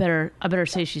 oh, I better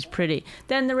say she's pretty.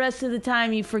 Then the rest of the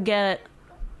time you forget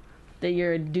that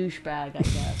you're a douchebag, I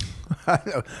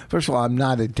guess. First of all, I'm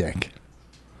not a dick.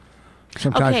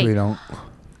 Sometimes we don't.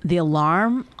 The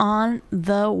alarm on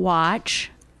the watch.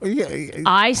 Yeah.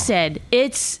 I said,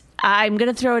 I'm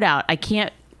going to throw it out. I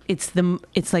can't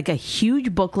It's like a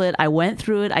huge booklet. I went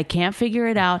through it. I can't figure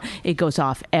it out. It goes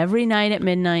off every night at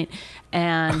midnight,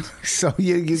 and So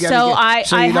you got. so I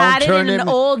you had don't it turn in an him-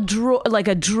 old drawer, like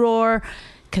a drawer,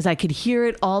 because I could hear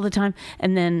it all the time.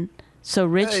 And then so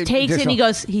Rich takes it and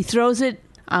he throws it.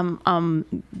 I'm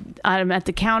at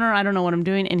the counter. I don't know what I'm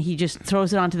doing, and he just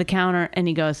throws it onto the counter and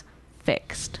he goes,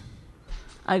 "Fixed."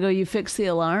 I go, "You fixed the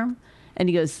alarm?" And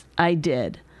he goes, "I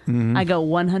did." I go,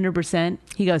 100%.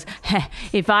 He goes,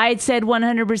 if I had said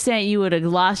 100%, you would have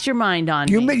lost your mind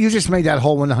on me. You just made that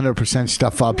whole 100%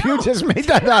 stuff up. No. You just made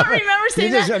that up. I remember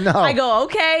saying that. No. I go,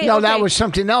 okay. No, okay. that was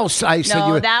something else. I said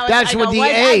No, you. that was- That's I with go, the what?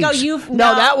 I eggs. go, no,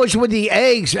 no. that was with the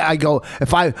eggs. I go,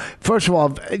 first of all,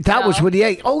 that was with the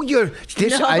egg. Oh, No.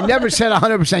 I never said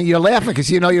 100%. You're laughing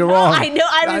because you know you're wrong. I know.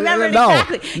 I remember it No.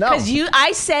 exactly. No. Because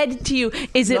I said to you,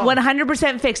 is it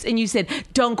 100% fixed? And you said,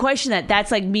 don't question that.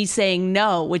 That's like me saying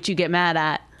no, which you get mad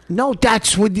at. No,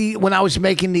 that's when I was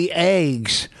making the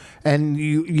eggs, and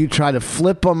you try to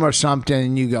flip them or something,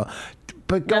 and you go,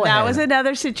 but go No, ahead. that was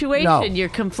another situation. No. You're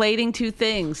conflating two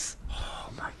things.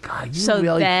 God, you So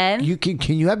really, then-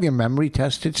 can you have your memory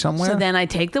tested somewhere? So then I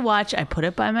take the watch, I put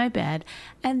it by my bed,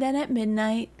 and then at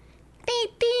midnight,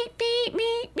 beep, beep, beep,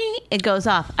 beep, beep, it goes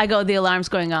off. I go, the alarm's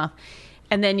going off.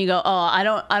 And then you go, oh, I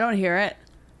don't hear it.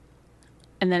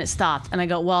 And then it stopped. And I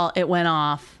go, well, it went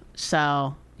off,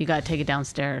 so you got to take it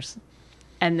downstairs.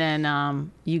 And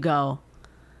then you go,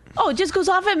 oh, it just goes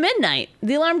off at midnight.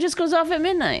 The alarm just goes off at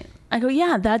midnight. I go,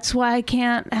 yeah, that's why I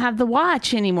can't have the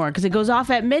watch anymore, because it goes off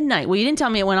at midnight. Well, you didn't tell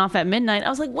me it went off at midnight. I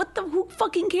was like, who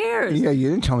fucking cares? Yeah, you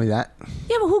didn't tell me that.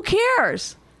 Yeah, but who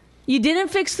cares? You didn't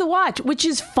fix the watch, which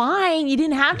is fine. You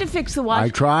didn't have to fix the watch. I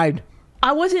tried.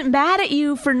 I wasn't mad at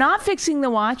you for not fixing the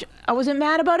watch. I wasn't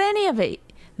mad about any of it.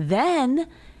 Then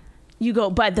you go,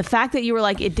 but the fact that you were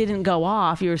like, it didn't go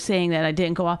off, you were saying that I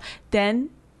didn't go off, then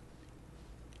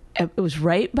it was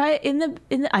right by in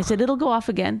the I said it'll go off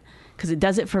again, because it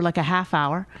does it for like a half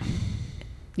hour.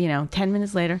 10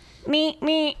 minutes later, me.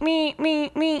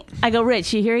 I go,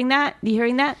 Rich, you hearing that? You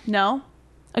hearing that? No.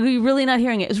 I go, you're really not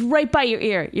hearing it. It's right by your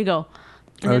ear. You go,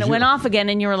 and then it went off again,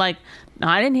 and you were like, no,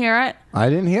 I didn't hear it. I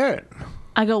didn't hear it.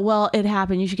 I go, well, it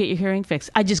happened. You should get your hearing fixed.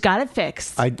 I just got it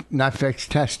fixed. Not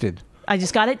fixed, tested I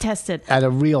just got it tested. at a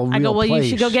real I go, well, place.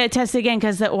 you should go get it tested again,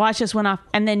 because that watch just went off.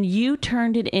 And then you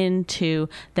turned it into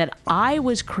that I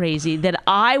was crazy, that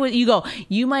I was, you go,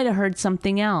 you might have heard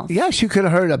something else. Yes, you could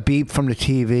have heard a beep from the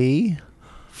TV.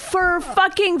 For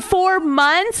fucking 4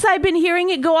 months, I've been hearing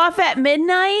it go off at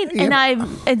midnight, Yeah.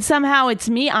 and somehow it's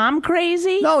me. I'm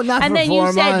crazy. No, not and for then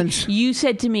 4 months. You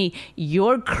said to me,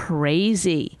 "You're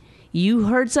crazy. You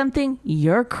heard something.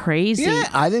 You're crazy." Yeah,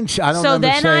 I don't So remember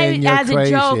then saying I, you're as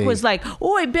crazy. a joke, was like,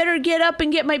 "Oh, I better get up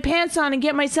and get my pants on and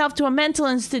get myself to a mental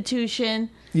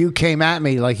institution." You came at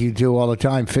me like you do all the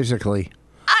time physically.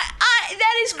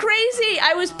 That is crazy.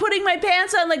 I was putting my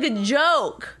pants on like a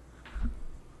joke.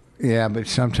 Yeah, but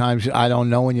sometimes I don't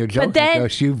know when you're joking. then-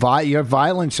 because you're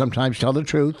violent sometimes. Tell the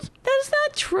truth. That is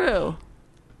not true.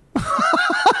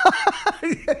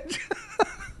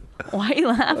 Why are you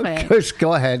laughing? Just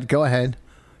go ahead.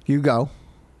 You go.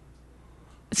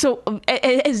 So,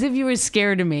 as if you were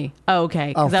scared of me. Oh,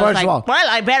 okay. 'Cause Oh, I was first like, of all, Well,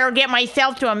 I better get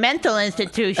myself to a mental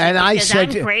institution and I because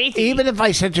said, I'm crazy. even if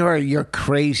I said to her, "You're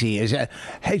crazy,"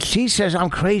 she says I'm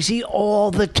crazy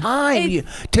all the time.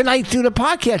 Tonight through the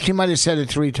podcast, she might have said it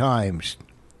 3 times,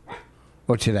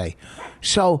 or today.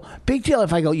 So big deal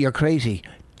if I go, "You're crazy."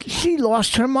 She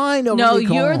lost her mind over no, me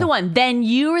calling you're her. the one. Then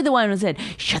you were the one who said,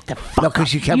 "Shut the fuck No, up."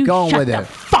 'cause you kept going with Shut it. the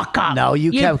fuck up. No,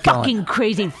 you kept going. fucking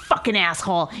crazy fucking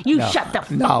asshole. You No. shut the fuck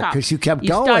No, up. 'cause you kept You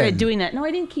going. started doing that. No, I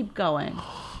didn't keep going.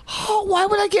 Oh, why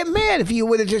would I get mad if you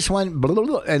would have just went blah, blah,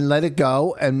 blah, and let it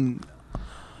go and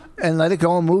let it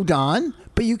go and moved on?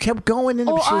 But you kept going in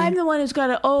the Oh, machine. I'm the one who's got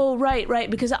to. Oh,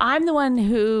 right, because I'm the one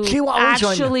who She always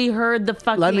actually heard the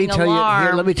fucking let me tell alarm. you.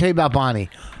 Here, let me tell you about Bonnie.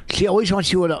 She always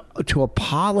wants you to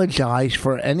apologize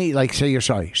for any, like, say you're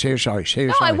sorry, say you're sorry, say you're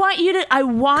No, sorry. I want you to. I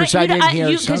want 'Cause you I to. didn't hear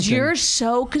Because something. you're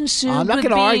so consumed I'm not with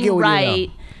going to being argue with right.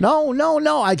 you.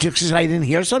 No. I just because I didn't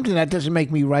hear something, that doesn't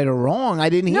make me right or wrong. I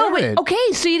didn't No, hear but it.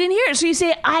 okay, so you didn't hear it. So you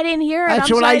say, I didn't hear it. That's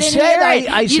I'm what sorry I didn't said. hear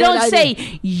it. I you said don't I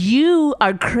say, you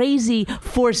are crazy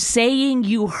for saying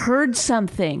you heard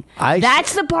something. I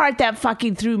That's the part that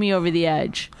fucking threw me over the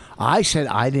edge. I said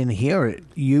I didn't hear it.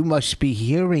 You must be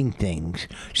hearing things.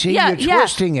 See, you're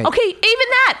twisting it. Okay, even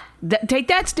that. Take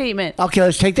that statement. Okay,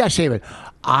 let's take that statement.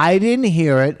 I didn't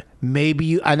hear it. Maybe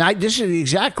you and I. This is the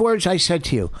exact words I said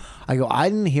to you. I go, I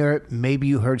didn't hear it. Maybe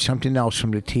you heard something else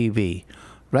from the TV,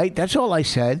 right? That's all I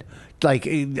said. like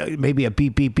maybe a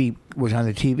beep, beep, beep was on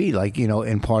the TV, like,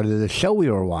 in part of the show we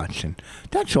were watching.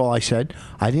 That's all I said.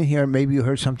 I didn't hear it. Maybe you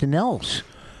heard something else.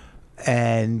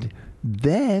 And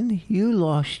then you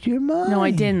lost your mind. No,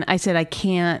 I didn't. I said, I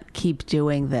can't keep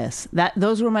doing this.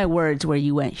 Those were my words where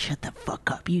you went, shut the fuck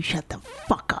up. You shut the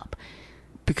fuck up.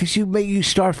 Because you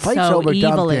start fights So over evilly.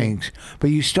 dumb things. But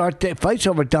you start fights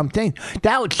over dumb things.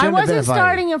 That I shouldn't have been wasn't a fight.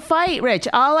 starting a fight, Rich.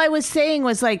 All I was saying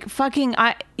was like,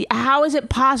 how is it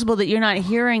possible that you're not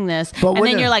hearing this? But And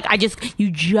when then a- you're like,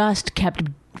 you just kept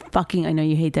fucking, I know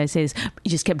you hate that I say this, but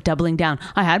you just kept doubling down.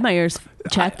 I had my ears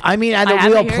checked. I mean, at I a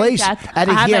had my real hearing place, checked. at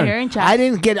a I had hearing. my hearing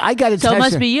checked. I got it So it must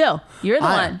tested. be you. You're the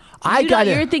one.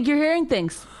 You think you're hearing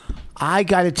things. I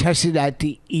got it tested at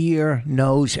the ear,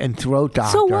 nose, and throat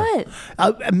doctor. So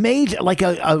what? Made like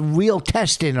a real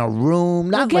test in a room.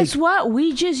 Well, Not guess like, what?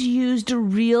 We just used a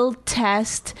real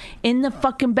test in the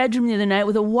fucking bedroom the other night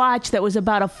with a watch that was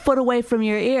about a foot away from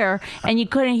your ear, and you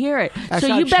couldn't hear it. That's So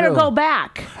not you better true. go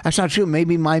back. That's not true.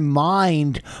 Maybe my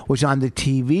mind was on the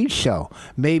TV show.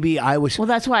 Maybe I was. Well,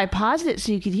 that's why I paused it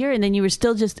so you could hear it, and then you were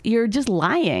still you're just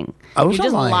lying. I was You're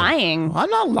just not lying. I'm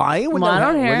not lying. Well, I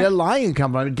don't hear Where it. did lying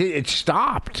come from? It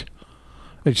stopped.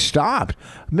 It stopped.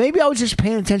 Maybe I was just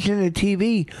paying attention to the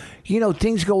TV.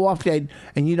 Things go off that,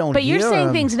 and you don't. But you're hear saying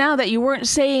them. things now that you weren't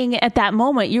saying at that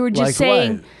moment. You were just Like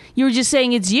saying. what? You were just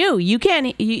saying it's you. You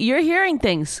can't. You're hearing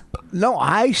things. No,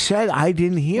 I said I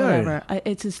didn't hear it. Whatever.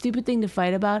 It's a stupid thing to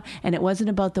fight about, and it wasn't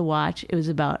about the watch. It was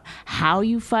about how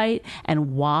you fight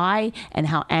and why and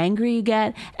how angry you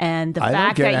get and the I don't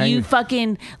fact get that you angry.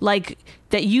 fucking like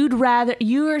that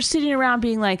you are sitting around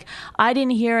being like, I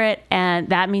didn't hear it, and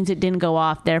that means it didn't go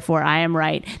off. Therefore, I am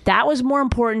right. That was more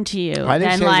important to you I didn't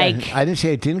than say like that. I didn't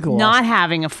say it didn't go not off.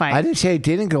 having a fight. I didn't say it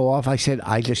didn't go off. I said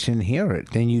I just didn't hear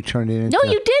it. Then you turned it into.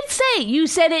 No, you did say. You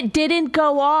said it didn't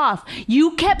go off.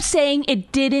 You kept saying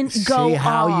it didn't go See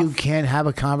how off. you can't have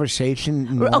a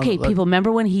conversation. Okay, people,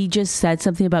 remember when he just said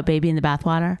something about baby in the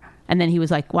bathwater? And then he was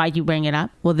like, why'd you bring it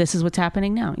up? Well, this is what's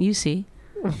happening now. You see.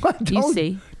 Don't,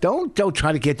 see. Don't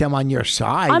try to get them on your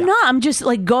side. I'm not. I'm just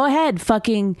like, go ahead.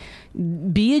 Fucking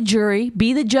be a jury.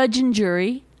 Be the judge and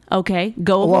jury. Okay?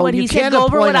 Go over what you he said. can't Go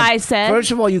over appoint what them. I said. First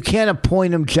of all, you can't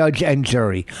appoint them judge and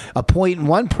jury. Appoint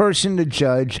one person to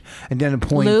judge, and then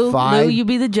appoint Lou, five. Lou, you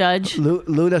be the judge.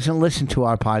 Lou doesn't listen to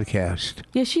our podcast.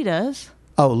 Yes, she does.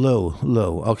 Oh,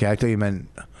 Lou. Okay, I thought you meant.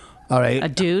 All right. A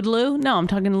dude, Lou? No, I'm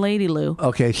talking Lady Lou.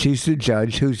 Okay, she's the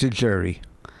judge. Who's the jury?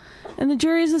 And the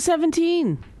jury is a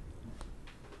 17.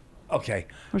 Okay.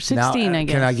 Or 16, now, I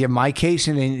guess. Can I give my case,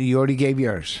 and then you already gave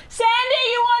yours? Sandy,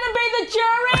 you want to be the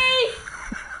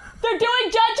jury? They're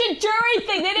doing judge and jury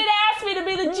thing. They didn't ask me to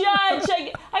be the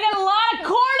judge. I got a lot of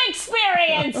court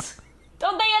experience.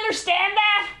 Don't they understand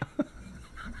that?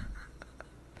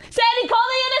 Sandy, call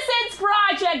the Innocence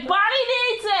Project. Bonnie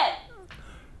needs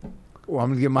it. Well, I'm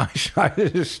going to give my side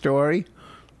of the story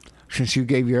since you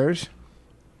gave yours.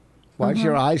 Why's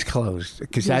your eyes closed?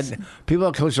 Because people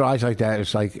that close their eyes like that,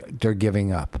 it's like they're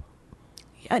giving up.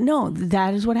 No,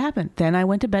 that is what happened. Then I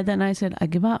went to bed that night. I said, I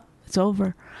give up. It's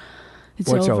over. It's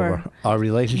What's over. over? Our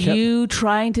relationship? You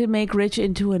trying to make Rich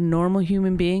into a normal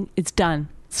human being, it's done.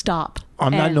 Stop.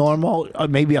 I'm not And- normal.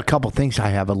 Maybe a couple things. I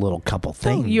have a little couple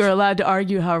things. You're allowed to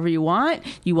argue however you want.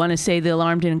 You want to say the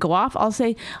alarm didn't go off. I'll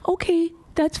say, okay,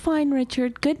 that's fine,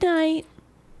 Richard. Good night.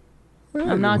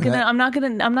 I'm not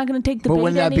gonna take the But bait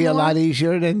wouldn't that be a anymore. lot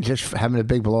easier than just having a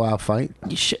big blowout fight?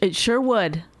 It sure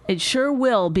would. It sure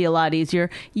will be a lot easier.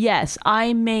 Yes,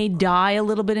 I may die a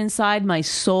little bit inside. My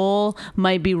soul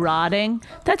might be rotting.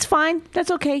 That's fine. That's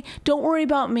okay. Don't worry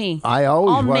about me. I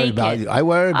always I'll worry make about it. you. I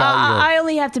worry about you. I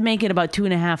only have to make it about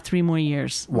 2.5, 3 more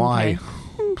years. Why?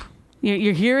 Okay?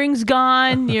 Your hearing's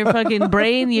gone. Your fucking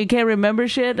brain, you can't remember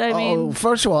shit. I mean,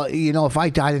 First of all, if I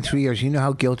died in 3 years, you know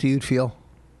how guilty you'd feel?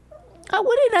 I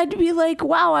wouldn't. I'd be like,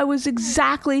 wow, I was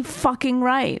exactly fucking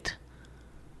right.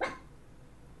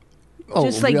 Oh,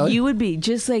 Just like really? you would be.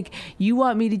 Just like you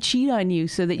want me to cheat on you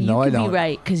so that you No, I can be don't.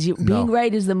 right. Because No. being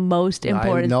right is the most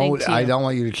important thing to you. I don't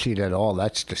want you to cheat at all.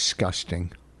 That's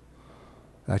disgusting.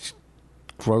 That's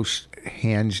gross.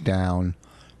 Hands down,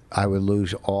 I would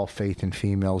lose all faith in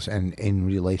females and in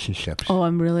relationships. Oh,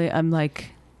 I'm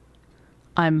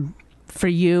for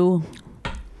you.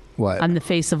 What? I'm the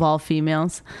face of all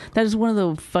females. That is one of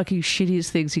the fucking shittiest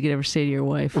things you could ever say to your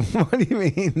wife. What do you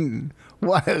mean?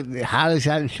 What? How is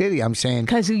that shitty? I'm saying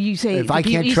Because you say If I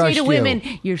can't you trust say to you- women,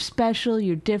 you're special,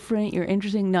 you're different, you're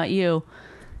interesting. Not you.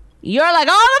 You're like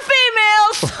all the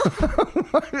females.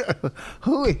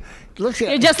 Who? Listen,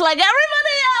 You're just like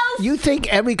everybody else. you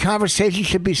think every conversation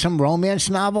should be some romance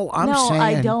novel? I'm No, saying.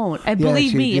 I don't. And Yes,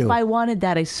 believe you me, do. if I wanted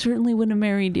that, I certainly wouldn't have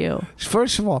married you.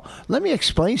 First of all, let me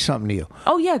explain something to you.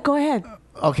 Oh, yeah, go ahead.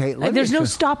 Okay. There's no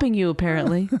stopping you,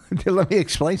 apparently. Let me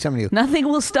explain something to you. Nothing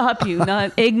will stop you.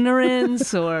 Not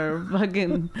ignorance or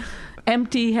fucking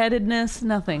empty-headedness.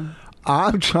 Nothing.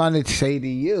 I'm trying to say to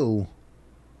you,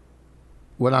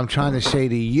 what I'm trying to say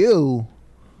to you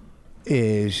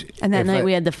is... And that if night I-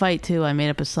 we had the fight, too. I made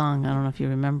up a song. I don't know if you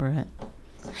remember it.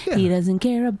 Yeah. He doesn't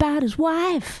care about his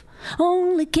wife.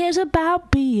 Only cares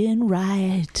about being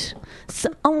right. It's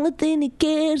the only thing he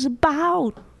cares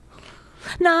about.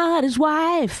 Not his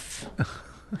wife.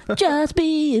 Just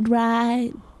being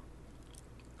right.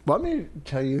 Let me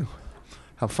tell you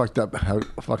how fucked up, how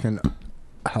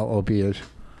Opie is.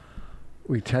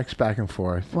 We text back and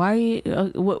forth. Why are you...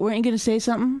 weren't you going to say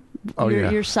something? Oh,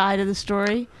 yeah. Your side of the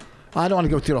story? I don't want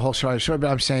to go through the whole story, but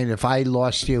I'm saying if I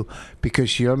lost you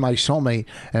because you're my soulmate,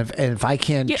 and if I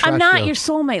can't trust I'm not you, your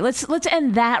soulmate. Let's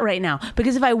end that right now.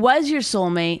 Because if I was your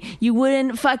soulmate, you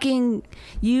wouldn't fucking...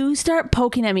 You start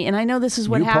poking at me, and I know this is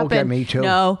what You poke happened. at me, too.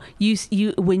 No, you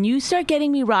when you start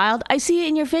getting me riled, I see it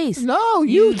in your face. No,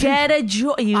 you you get a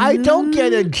joy. I don't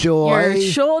get a joy. Your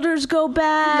shoulders go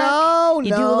back. No,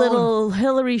 you do a no. little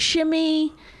Hillary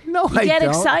shimmy. No, You I get don't.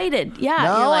 excited. Yeah.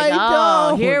 No, you're like, I oh,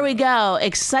 don't. here we go.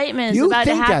 Excitement is You about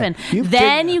to think that. happen. You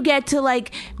Then think- you get to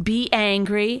like be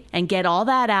angry and get all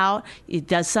that out. It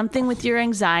does something with your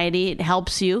anxiety. It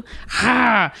helps you.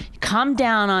 Calm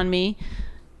down on me.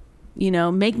 You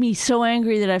know, make me so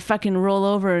angry that I fucking roll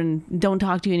over and don't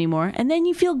talk to you anymore. And then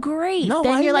you feel great. No,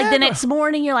 then I you're like the never. next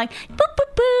morning you're like, boo, boo,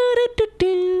 boo, doo, doo,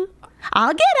 doo.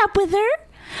 I'll get up with her.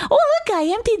 Oh, look, I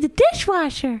emptied the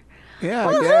dishwasher. Yeah,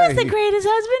 Well, yeah. who's the greatest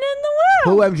husband in the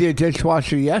Who world? emptied the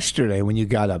dishwasher yesterday when you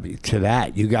got up to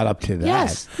that? You got up to that.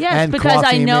 Yes, And because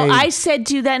I coffee know made- I said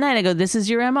to you that night, I go, this is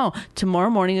your MO.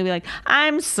 Tomorrow morning you'll be like,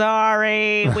 I'm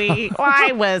sorry,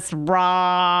 I was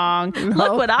wrong.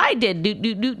 Look what I did.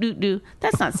 Do.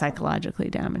 That's not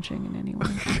psychologically damaging in any way.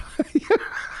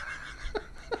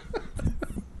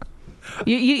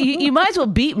 You might as well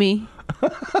beat me.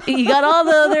 You got all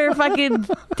the other fucking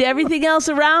everything else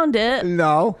around it.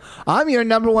 No, I'm your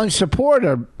number one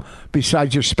supporter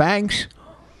besides your Spanx.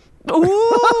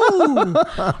 Ooh.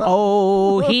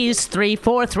 Oh, he's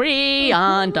 343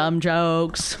 on dumb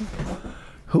jokes.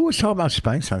 Who was talking about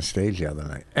Spanx on stage the other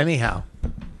night? Anyhow,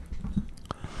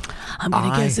 I'm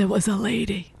gonna guess it was a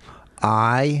lady.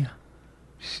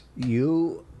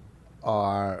 you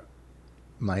are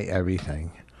my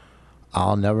everything.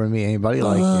 I'll never meet anybody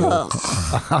like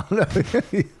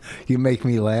you. You make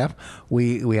me laugh.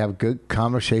 We have good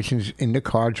conversations in the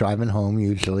car driving home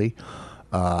usually.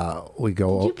 We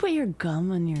go. Did you put your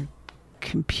gum on your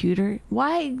computer?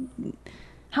 Why?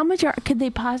 How much could they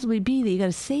possibly be that you got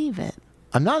to save it?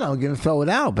 I'm going to throw it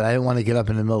out, but I didn't want to get up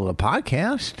in the middle of the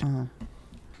podcast.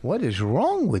 What is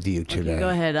wrong with you today? Go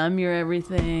ahead. I'm your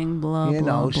everything. Blah You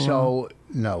blah know, blah. so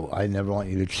no, I never want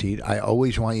you to cheat. I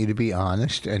always want you to be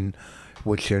honest, and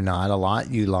which you're not a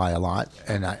lot. You lie a lot,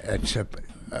 and I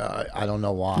don't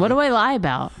know why. What do I lie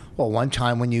about? Well, one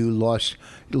time when you lost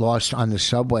on the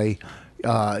subway,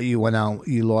 you went out.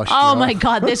 You lost. Oh your- my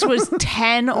God! This was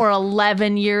 10 or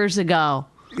 11 years ago.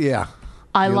 Yeah.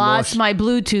 I You lost my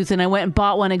Bluetooth and I went and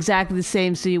bought one exactly the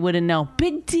same so you wouldn't know.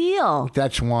 Big deal.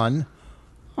 That's one.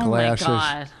 Oh Glasses. my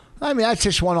God. I mean, that's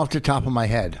just one off the top of my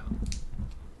head.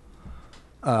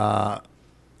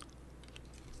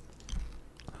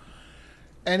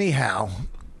 Anyhow,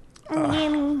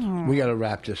 we got to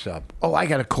wrap this up. Oh, I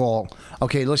got a call.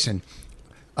 Okay, listen.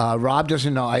 Rob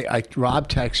doesn't know. Rob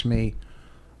texts me.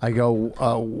 I go,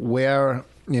 where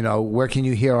can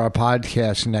you hear our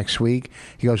podcast next week?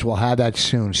 He goes, we'll have that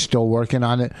soon. Still working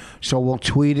on it. So we'll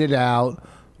tweet it out.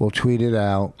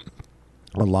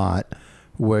 a lot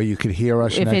where you could hear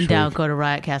us If next in doubt, week. go to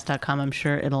riotcast.com. I'm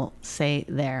sure it'll say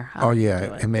there. how Oh, to yeah.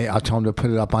 do it. And I'll tell him to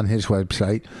put it up on his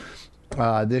website.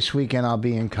 This weekend, I'll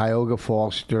be in Cuyahoga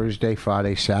Falls Thursday,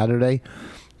 Friday, Saturday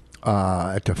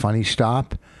at the Funny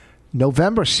Stop.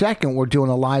 November 2nd, we're doing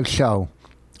a live show,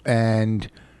 and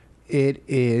it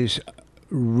is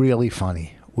really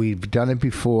funny. We've done it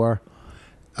before.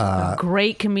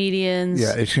 Great comedians.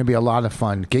 Yeah, it's going to be a lot of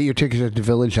fun. Get your tickets at the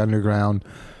Village Underground.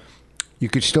 You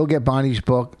could still get Bonnie's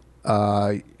book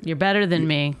You're better than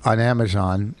me. on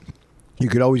Amazon. You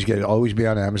could always get it, always be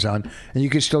on Amazon. And you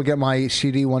could still get my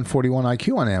CD 141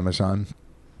 IQ on Amazon.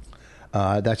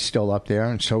 That's still up there,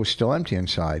 and so is Still Empty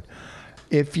Inside.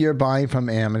 If you're buying from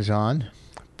Amazon,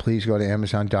 please go to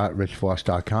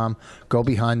amazon.richvoss.com. Go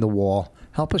behind the wall.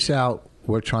 help us out.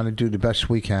 We're trying to do the best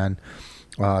we can.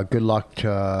 Good luck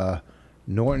to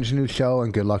Norton's new show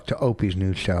and good luck to Opie's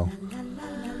new show.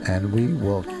 And we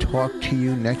will talk to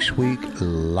you next week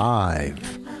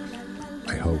live.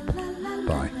 I hope.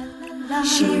 Bye.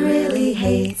 She really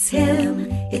hates him,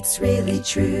 it's really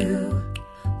true.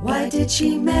 Why did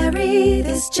she marry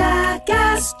this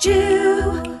jackass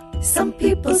Jew? Some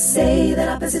people say that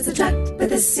opposites attract, but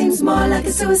this seems more like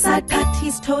a suicide pact.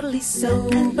 He's totally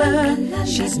sober,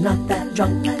 she's not that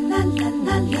drunk.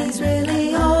 He's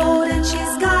really old and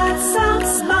she's got some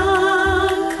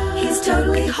spunk. He's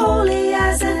totally holy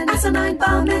as an asinine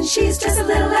bomb, and she's just a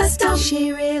little less dumb.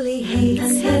 She really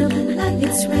hates him,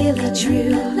 it's really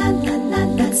true.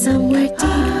 But somewhere deep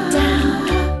down,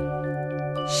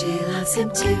 she loves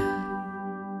him too.